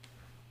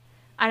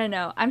don't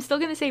know. I'm still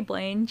gonna say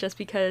Blaine just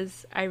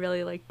because I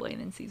really like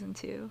Blaine in season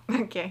 2.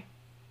 Okay.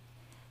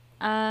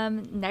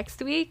 Next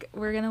week,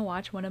 we're gonna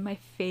watch one of my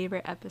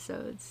favorite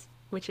episodes,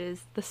 which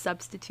is The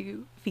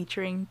Substitute,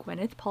 featuring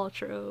Gwyneth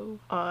Paltrow.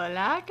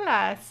 Hola,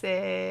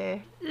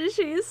 clase.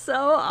 She's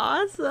so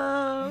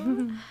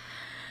awesome.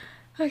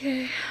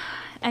 Okay.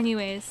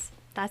 Anyways,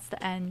 that's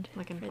the end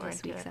for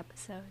this week's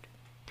episode.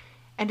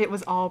 And it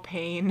was all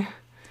pain.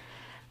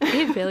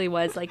 It really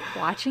was. Like,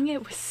 watching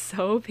it was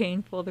so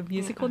painful. The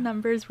musical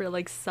numbers were,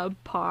 like,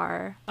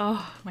 subpar.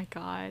 Oh, my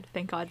God.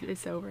 Thank God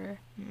it's over.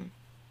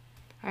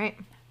 All right.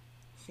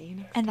 See you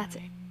next time. And that's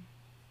it.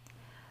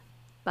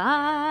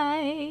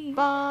 Bye.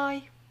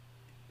 Bye.